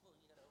 Well,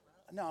 you gotta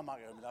open up. No, I'm not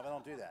going to open it up. I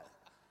don't do that.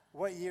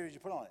 What year did you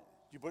put on it?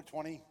 Did you put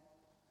 20? 23.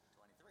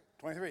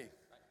 23? Right.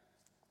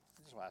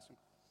 I just asked him.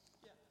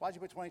 Yeah. Why'd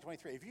you put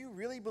 2023? If you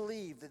really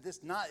believe that this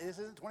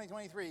isn't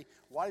 2023,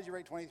 why did you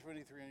write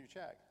 2023 on your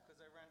check? Because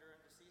I render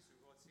unto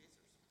Caesar what's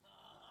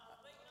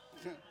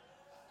Caesar's.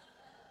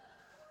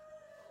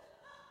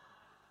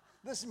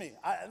 Listen to me.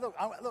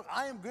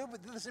 I am good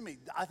with, listen to me.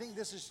 I think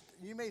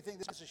you may think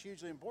this is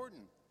hugely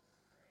important.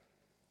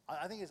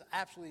 I think it's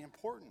absolutely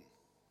important.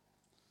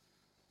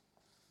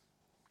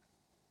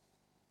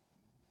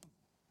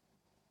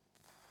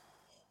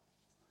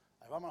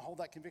 If I'm going to hold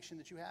that conviction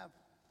that you have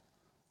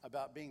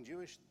about being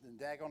Jewish, then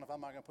daggone if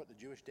I'm not going to put the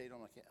Jewish date on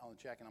the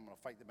check and I'm going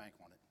to fight the bank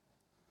on it.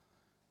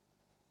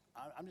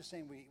 I'm just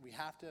saying we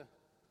have to,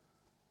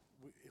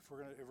 if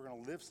we're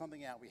going to live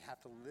something out, we have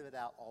to live it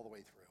out all the way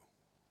through.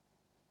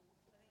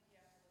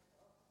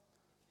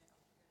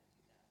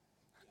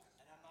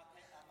 And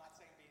I'm not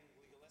saying being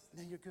legalistic.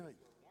 No, you're good.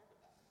 We're warned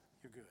about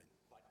it. You're good.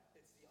 But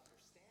it's the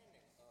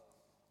understanding of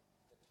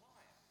the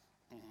time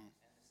Mm-hmm.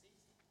 and the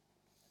season.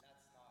 And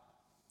that's not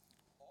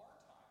our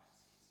time and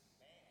season,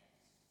 man's.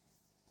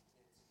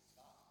 It's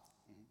God.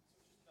 Mm-hmm. So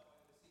it's just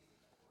knowing the season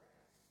that we're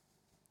in.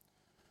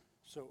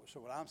 So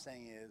what I'm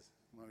saying is,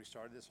 when we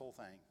started this whole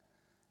thing,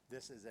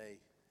 this is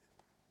a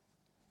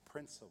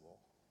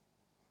principle,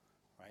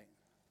 right,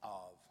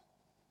 of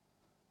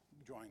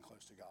drawing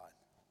close to God.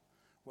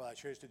 Well, I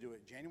chose to do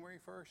it January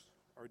 1st,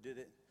 or did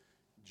it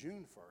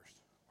June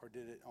 1st, or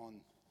did it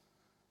on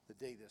the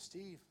day that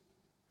Steve,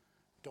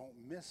 don't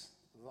miss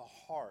the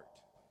heart.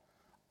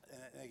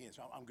 And again,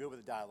 so I'm good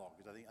with the dialogue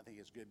because I think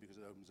it's good because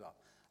it opens up.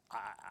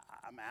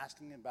 I'm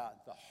asking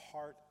about the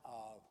heart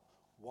of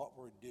what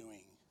we're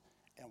doing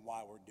and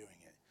why we're doing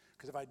it.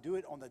 Because if I do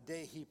it on the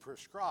day he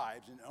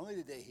prescribes, and only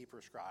the day he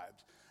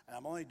prescribes, and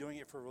I'm only doing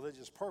it for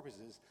religious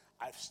purposes,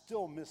 I've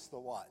still missed the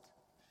what?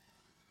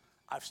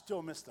 I've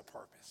still missed the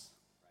purpose.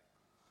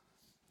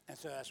 And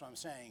so that's what I'm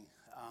saying.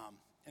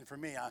 And for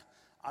me,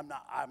 I'm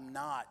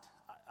not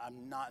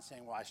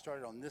saying, well, I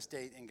started on this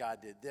date and God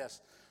did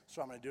this,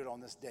 so I'm going to do it on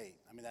this date.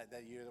 I mean,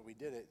 that year that we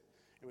did it,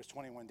 it was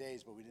 21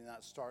 days, but we did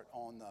not start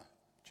on the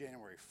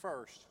January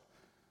 1st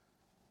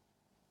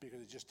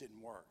because it just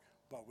didn't work.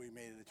 But we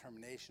made a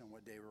determination on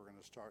what day we were going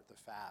to start the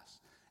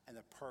fast. And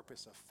the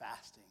purpose of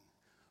fasting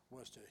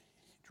was to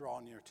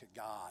draw near to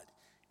God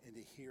and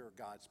to hear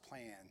God's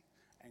plan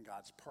and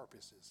God's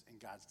purposes and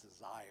God's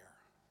desire.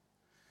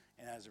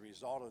 And as a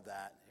result of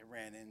that, it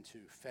ran into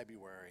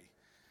February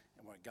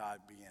and when God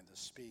began to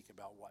speak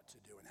about what to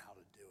do and how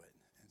to do it.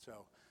 And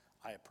so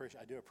I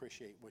do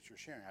appreciate what you're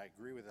sharing. I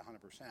agree with it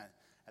 100%.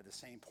 At the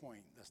same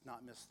point, let's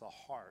not miss the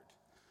heart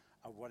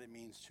of what it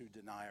means to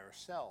deny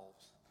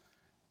ourselves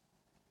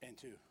and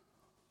to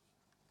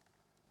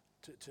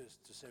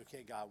say,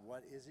 okay, God,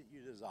 what is it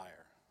you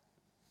desire?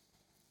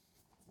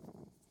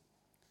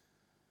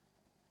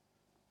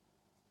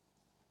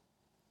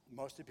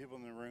 Most of the people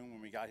in the room,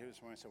 when we got here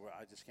this morning, said, well,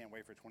 I just can't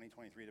wait for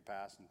 2023 to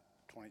pass and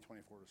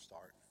 2024 to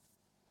start.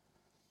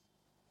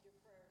 Your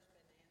prayer's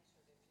been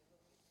answered if you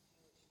look at the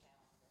Jewish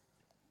calendar.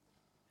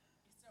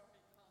 It's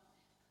already come.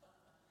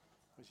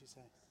 What'd she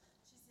say?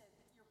 She said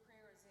that your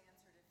prayer is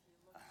answered if you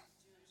look at the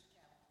Jewish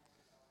calendar.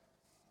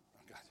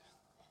 Oh, gotcha.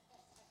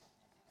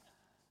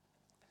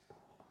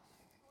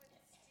 What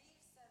Steve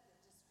said that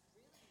just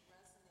really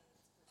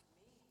resonates with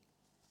me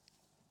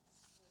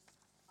was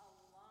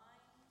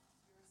align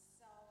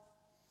yourself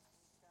with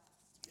God.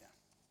 Yeah.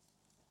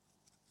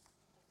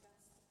 Like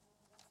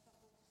that's the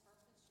whole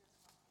purpose you're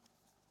talking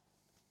about.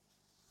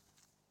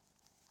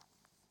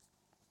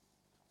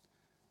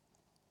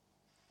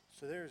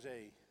 So there is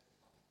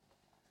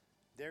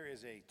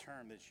a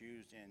term that's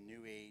used in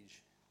New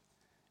Age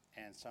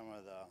and some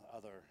of the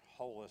other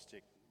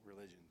holistic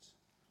religions.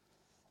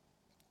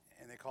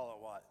 And they call it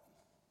what?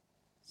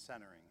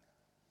 Centering.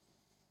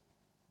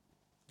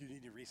 You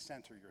need to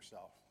recenter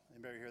yourself.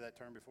 Anybody hear that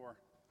term before?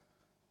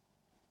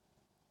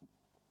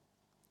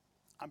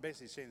 I'm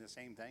basically saying the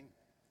same thing.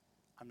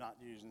 I'm not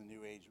using the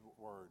New Age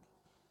word.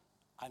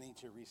 I need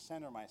to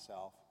recenter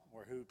myself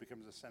where who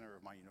becomes the center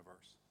of my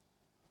universe.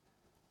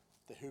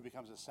 That who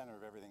becomes the center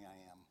of everything I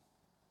am.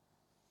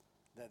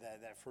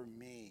 That for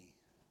me,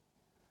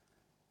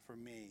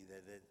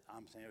 that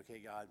I'm saying, okay,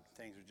 God,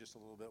 things are just a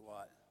little bit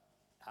what?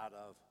 Out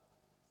of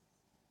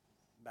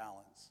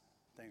balance.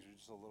 Things are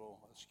just a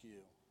little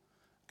askew.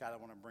 God, I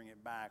want to bring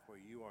it back where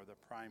you are the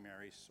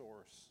primary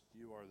source.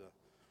 You are the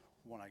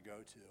one I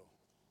go to.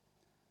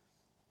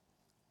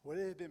 Would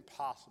it have been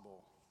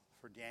possible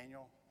for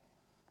Daniel,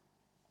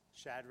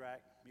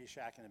 Shadrach,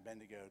 Meshach, and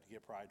Abednego to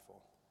get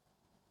prideful?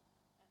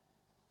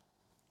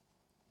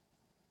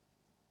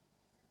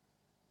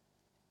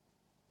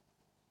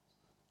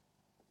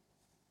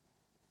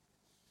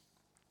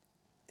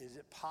 Is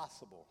it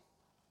possible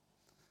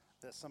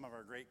that some of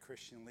our great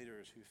Christian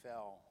leaders who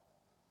fell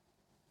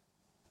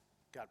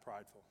got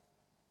prideful?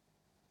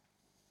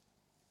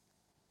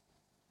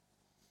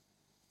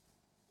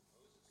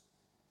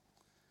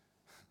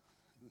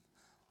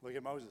 Look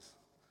at Moses.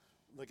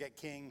 Look at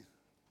King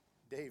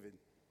David.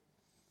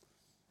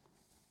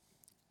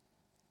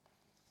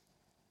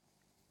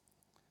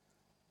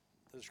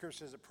 The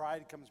scripture says that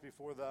pride comes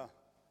before the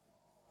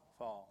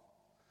fall.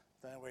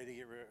 The only way to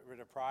get rid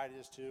of pride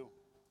is to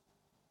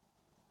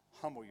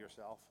humble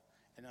yourself.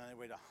 And the only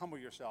way to humble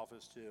yourself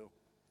is to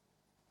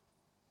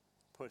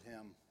put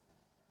him.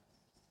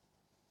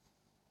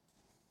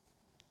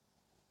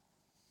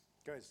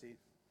 Go ahead, Steve.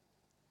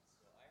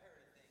 So I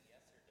heard a thing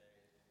yesterday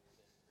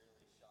that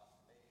really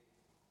shocked me.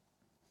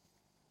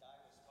 Guy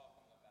was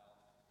talking about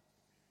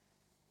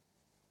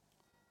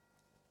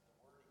the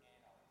word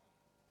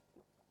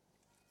anarchy and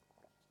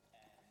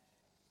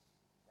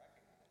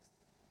recognized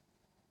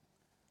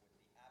with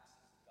the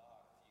absence of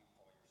God, if you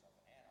call yourself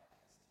an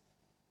anarchist,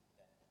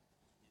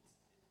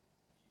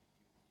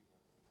 then you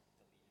have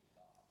deleted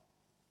God.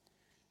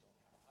 You don't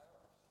have a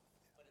hierarchy.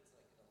 But it's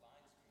like it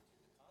aligns me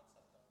to the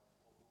concept of,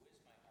 well, who is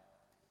my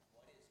hierarchy?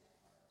 What is my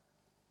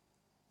hierarchy?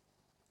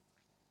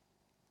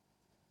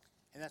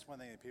 And that's one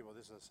thing that people,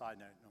 this is a side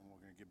note, and we're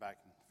going to get back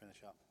and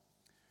finish up.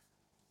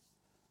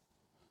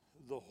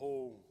 The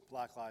whole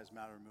Black Lives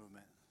Matter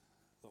movement,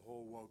 the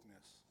whole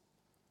wokeness,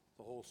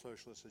 the whole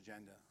socialist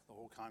agenda, the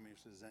whole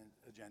communist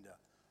agenda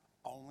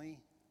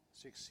only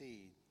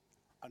succeed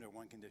under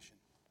one condition: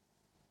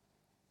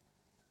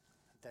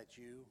 that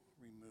you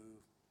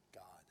remove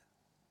God.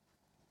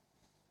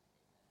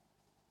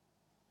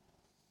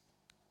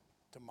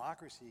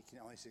 Democracy can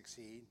only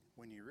succeed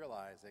when you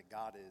realize that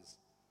God is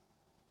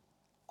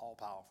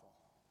all-powerful,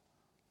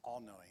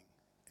 all-knowing.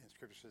 And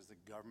Scripture says the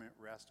government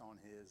rests on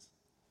his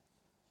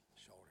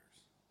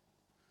shoulders.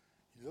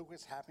 You look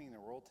what's happening in the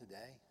world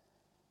today.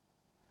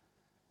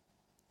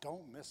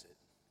 Don't miss it.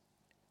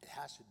 It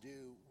has to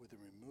do with the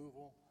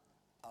removal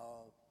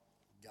of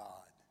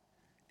God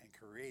and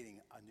creating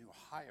a new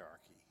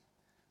hierarchy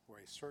where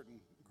a certain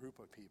group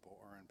of people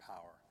are in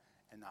power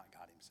and not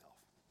God himself.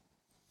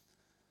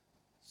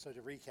 So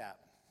to recap,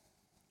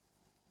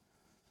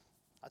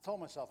 I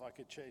told myself I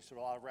could chase a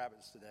lot of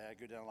rabbits today. I'd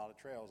go down a lot of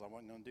trails. I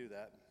wasn't going to do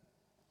that.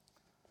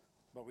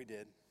 But we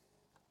did.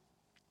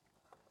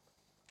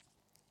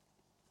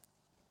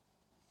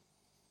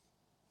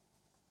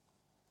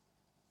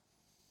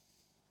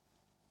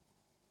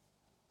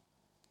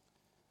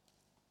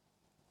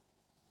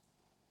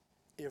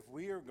 If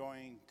we are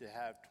going to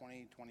have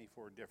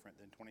 2024 different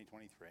than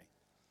 2023,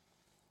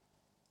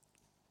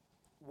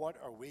 what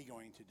are we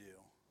going to do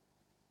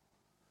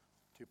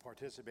to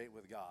participate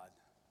with God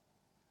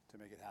to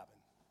make it happen?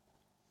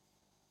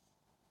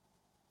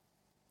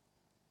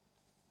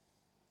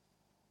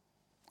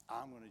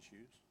 I'm going to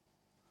choose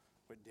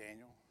with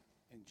Daniel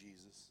and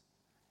Jesus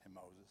and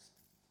Moses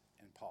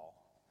and Paul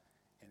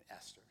and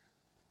Esther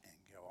and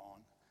go on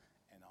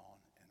and on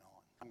and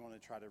on. I'm going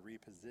to try to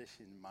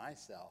reposition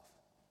myself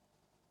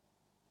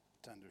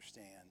to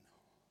understand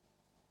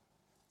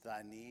that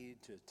I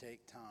need to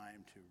take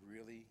time to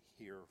really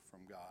hear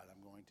from God.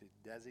 I'm going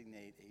to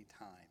designate a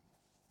time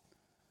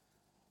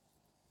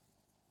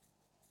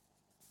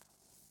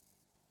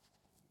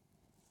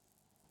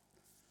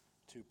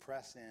to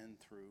press in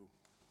through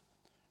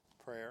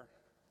prayer,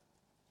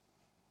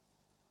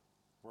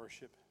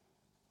 worship,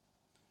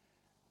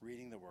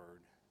 reading the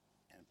Word,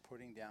 and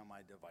putting down my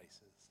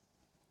devices,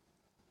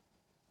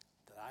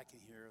 that I can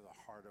hear the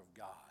heart of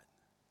God,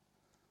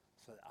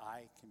 so that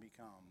I can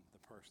become the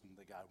person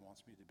that God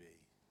wants me to be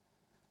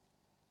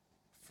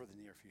for the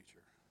near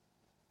future.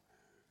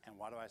 And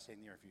why do I say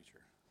near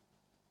future?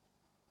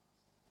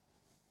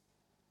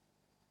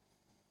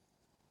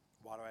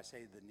 Why do I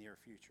say the near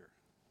future?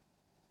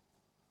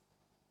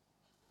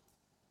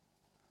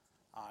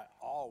 I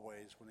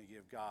always want to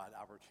give God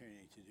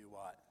opportunity to do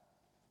what?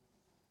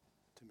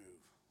 To move.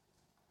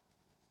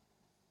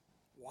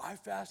 Why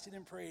fasted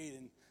and prayed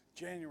in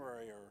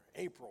January or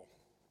April?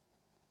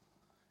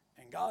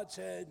 And God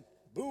said,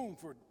 boom,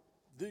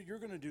 you're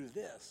going to do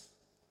this.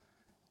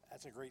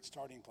 That's a great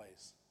starting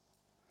place.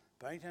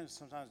 But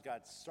sometimes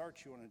God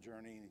starts you on a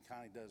journey and he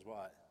kind of does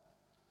what?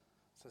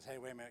 Says, hey,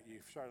 wait a minute,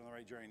 you've started on the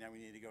right journey, now we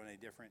need to go in a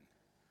different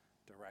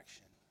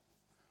direction.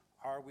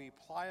 Are we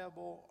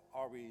pliable?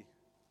 Are we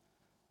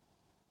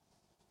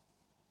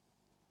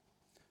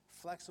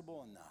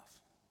flexible enough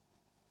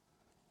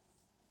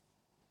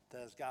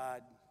that as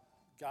God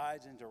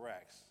guides and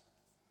directs,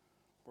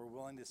 we're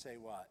willing to say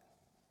what?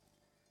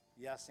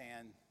 Yes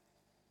and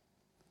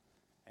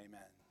amen.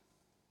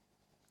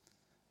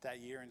 That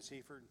year in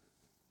Seaford,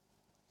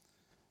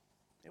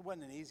 it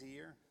wasn't an easy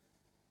year.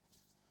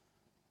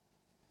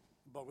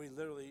 But we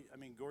literally,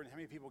 Gordon, how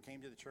many people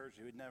came to the church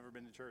who had never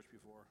been to church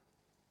before?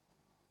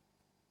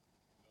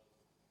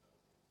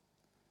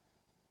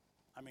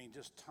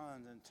 Just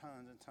tons and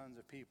tons and tons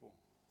of people.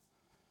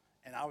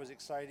 And I was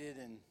excited,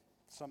 and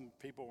some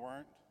people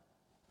weren't.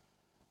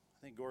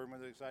 I think Gordon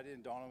was excited,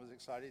 and Donna was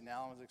excited, and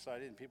Alan was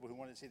excited, and people who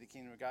wanted to see the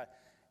kingdom of God.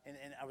 And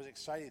I was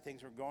excited.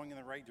 Things were going in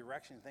the right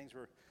direction. Things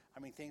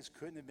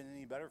couldn't have been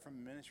any better from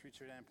a ministry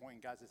standpoint.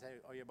 And God says, hey,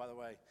 oh yeah, by the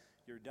way,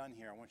 you're done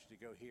here. I want you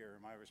to go here.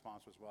 And my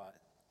response was what?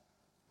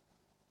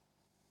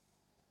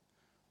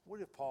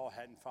 What if Paul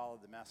hadn't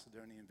followed the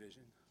Macedonian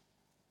vision?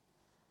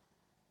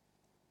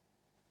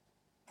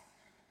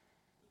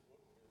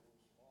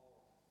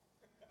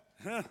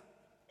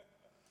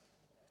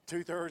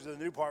 Two-thirds of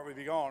the new part would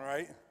be gone,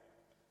 right?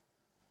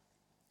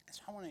 And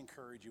so I want to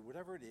encourage you,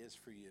 whatever it is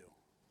for you,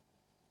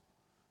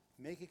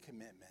 make a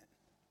commitment.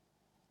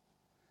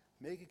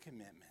 Make a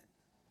commitment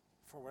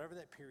for whatever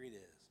that period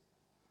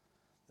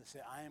is. To say,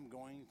 I am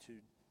going to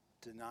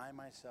deny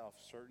myself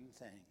certain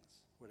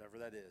things, whatever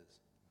that is.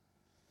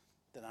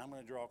 Then I'm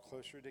going to draw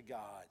closer to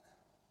God.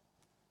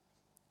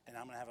 And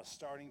I'm going to have a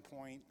starting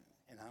point,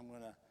 and I'm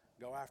going to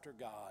go after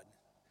God.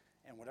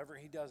 And whatever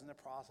he does in the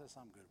process,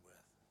 I'm good with.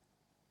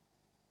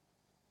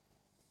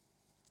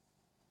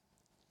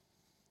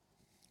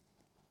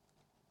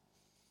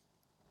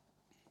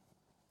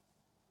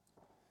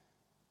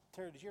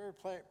 Terry, did you ever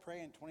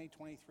pray in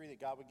 2023 that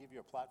God would give you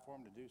a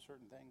platform to do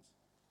certain things?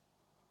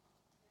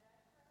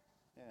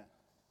 Yeah,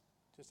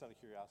 just out of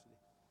curiosity.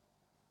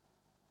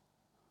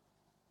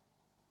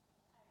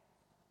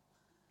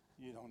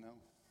 You don't know?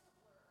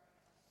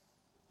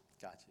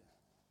 Gotcha.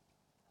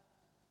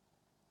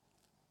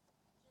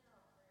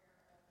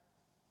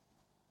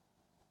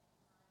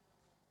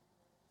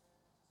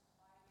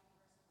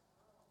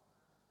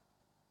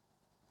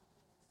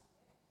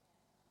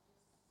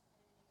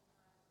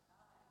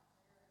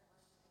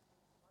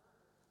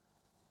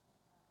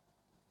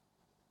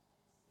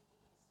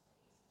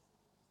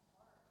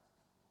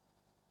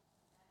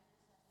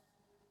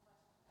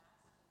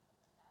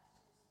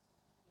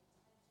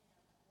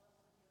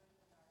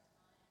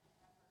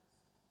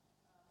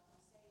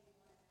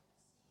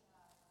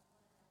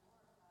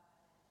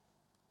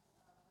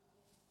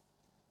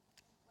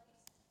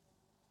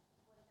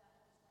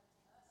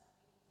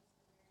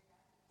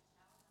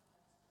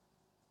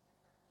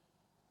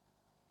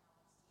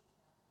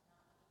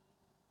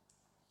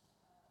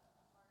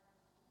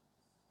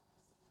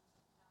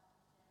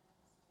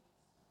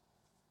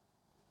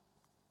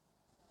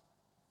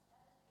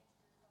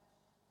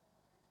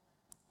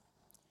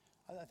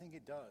 I think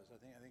it does. I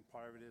think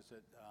part of it is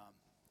that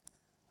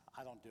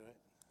I don't do it.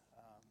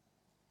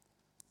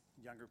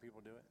 Younger people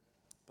do it,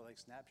 but like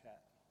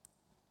Snapchat.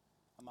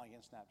 I'm not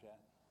against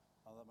Snapchat.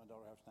 I'll let my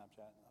daughter have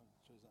Snapchat.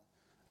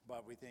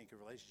 But we think a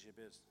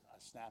relationship is I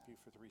snap you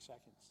for 3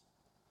 seconds,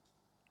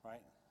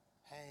 right?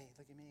 Hey,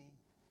 look at me.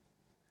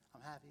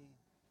 I'm happy.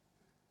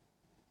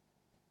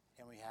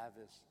 And we have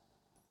this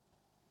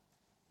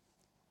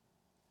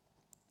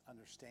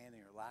understanding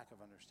or lack of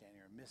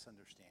understanding or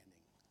misunderstanding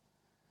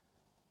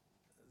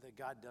that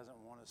God doesn't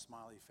want a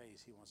smiley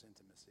face. He wants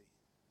intimacy.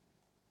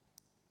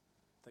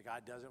 That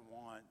God doesn't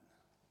want,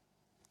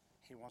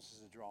 he wants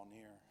us to draw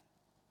near.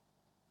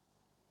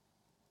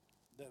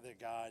 That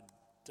God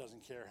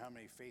doesn't care how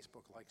many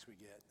Facebook likes we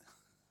get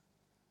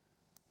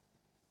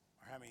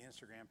or how many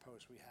Instagram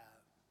posts we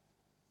have.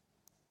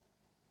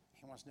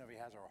 He wants to know if he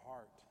has our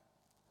heart.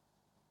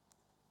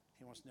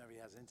 He wants to know if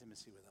he has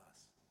intimacy with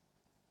us.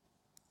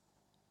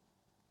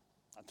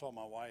 I told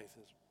my wife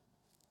this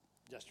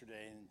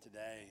yesterday and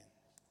today.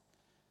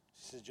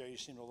 She said, Joe, you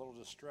seem a little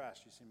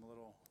distressed. You seem a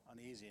little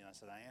uneasy. And I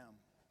said, I am.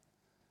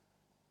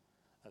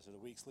 I said, the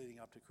weeks leading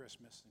up to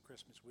Christmas and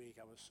Christmas week,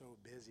 I was so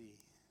busy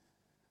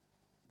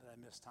that I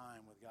missed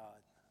time with God.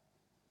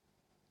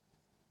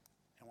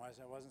 And what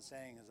I wasn't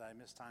saying is I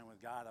missed time with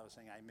God. I was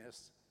saying I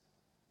missed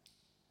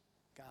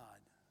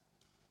God.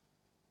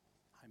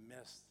 I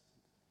missed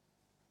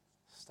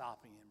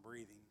stopping and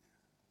breathing.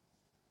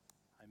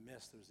 I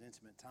missed those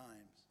intimate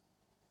times.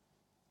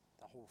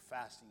 The whole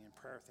fasting and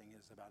prayer thing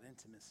is about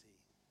intimacy.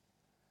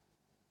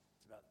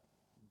 It's about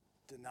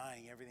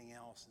denying everything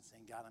else and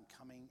saying, God, I'm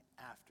coming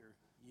after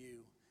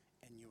you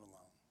and you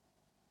alone.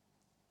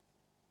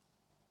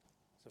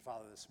 So,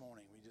 Father, this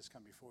morning we just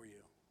come before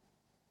you.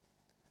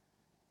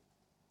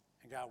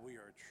 And God, we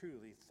are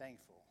truly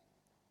thankful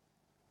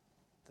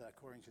that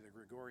according to the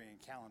Gregorian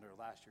calendar,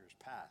 last year is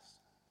past.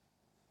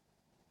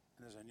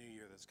 And there's a new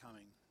year that's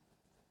coming.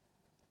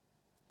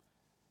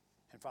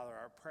 And Father,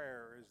 our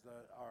prayer is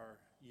that our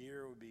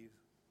year would be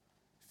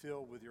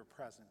filled with your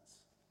presence.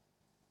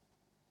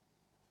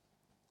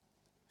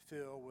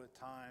 Filled with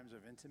times of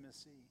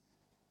intimacy.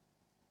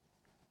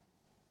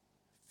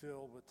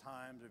 Filled with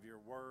times of your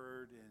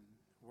word and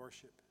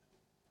worship.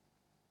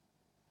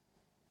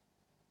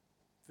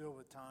 Filled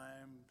with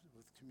time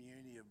with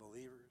community of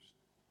believers.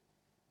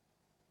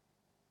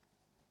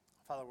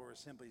 Father, what we're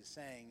simply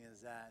saying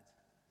is that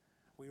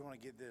we want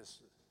to get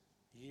this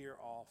year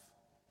off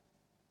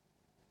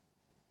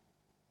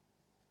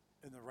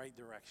in the right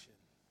direction,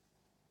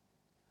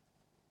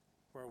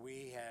 where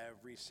we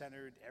have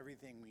recentered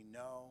everything we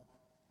know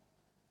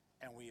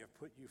and we have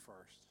put you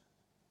first.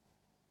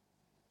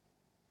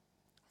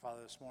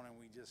 Father, this morning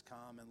we just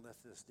come and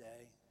lift this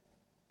day.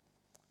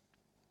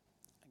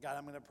 God,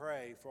 I'm going to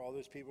pray for all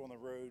those people on the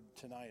road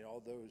tonight,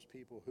 all those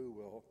people who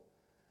will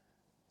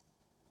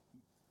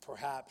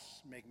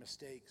perhaps make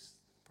mistakes,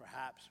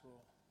 perhaps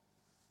will.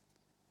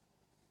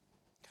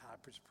 God,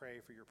 I just pray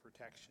for your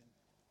protection.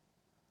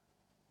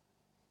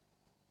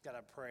 God,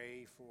 I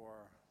pray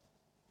for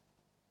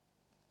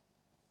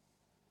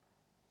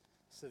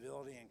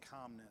civility and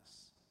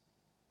calmness.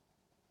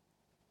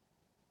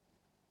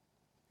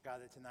 God,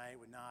 that tonight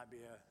would not be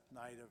a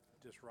night of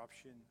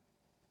disruption.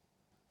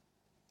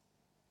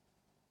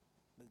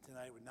 That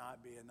tonight would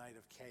not be a night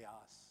of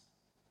chaos.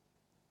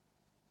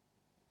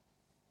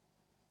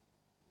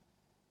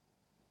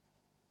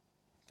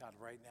 God,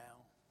 right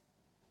now,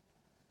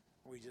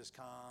 we just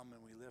come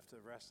and we lift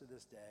the rest of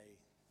this day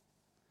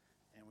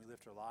and we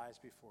lift our lives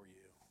before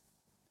you.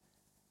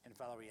 And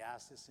Father, we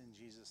ask this in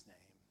Jesus'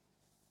 name.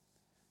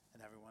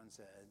 And everyone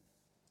said,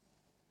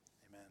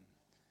 amen.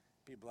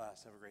 Be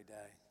blessed. Have a great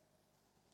day.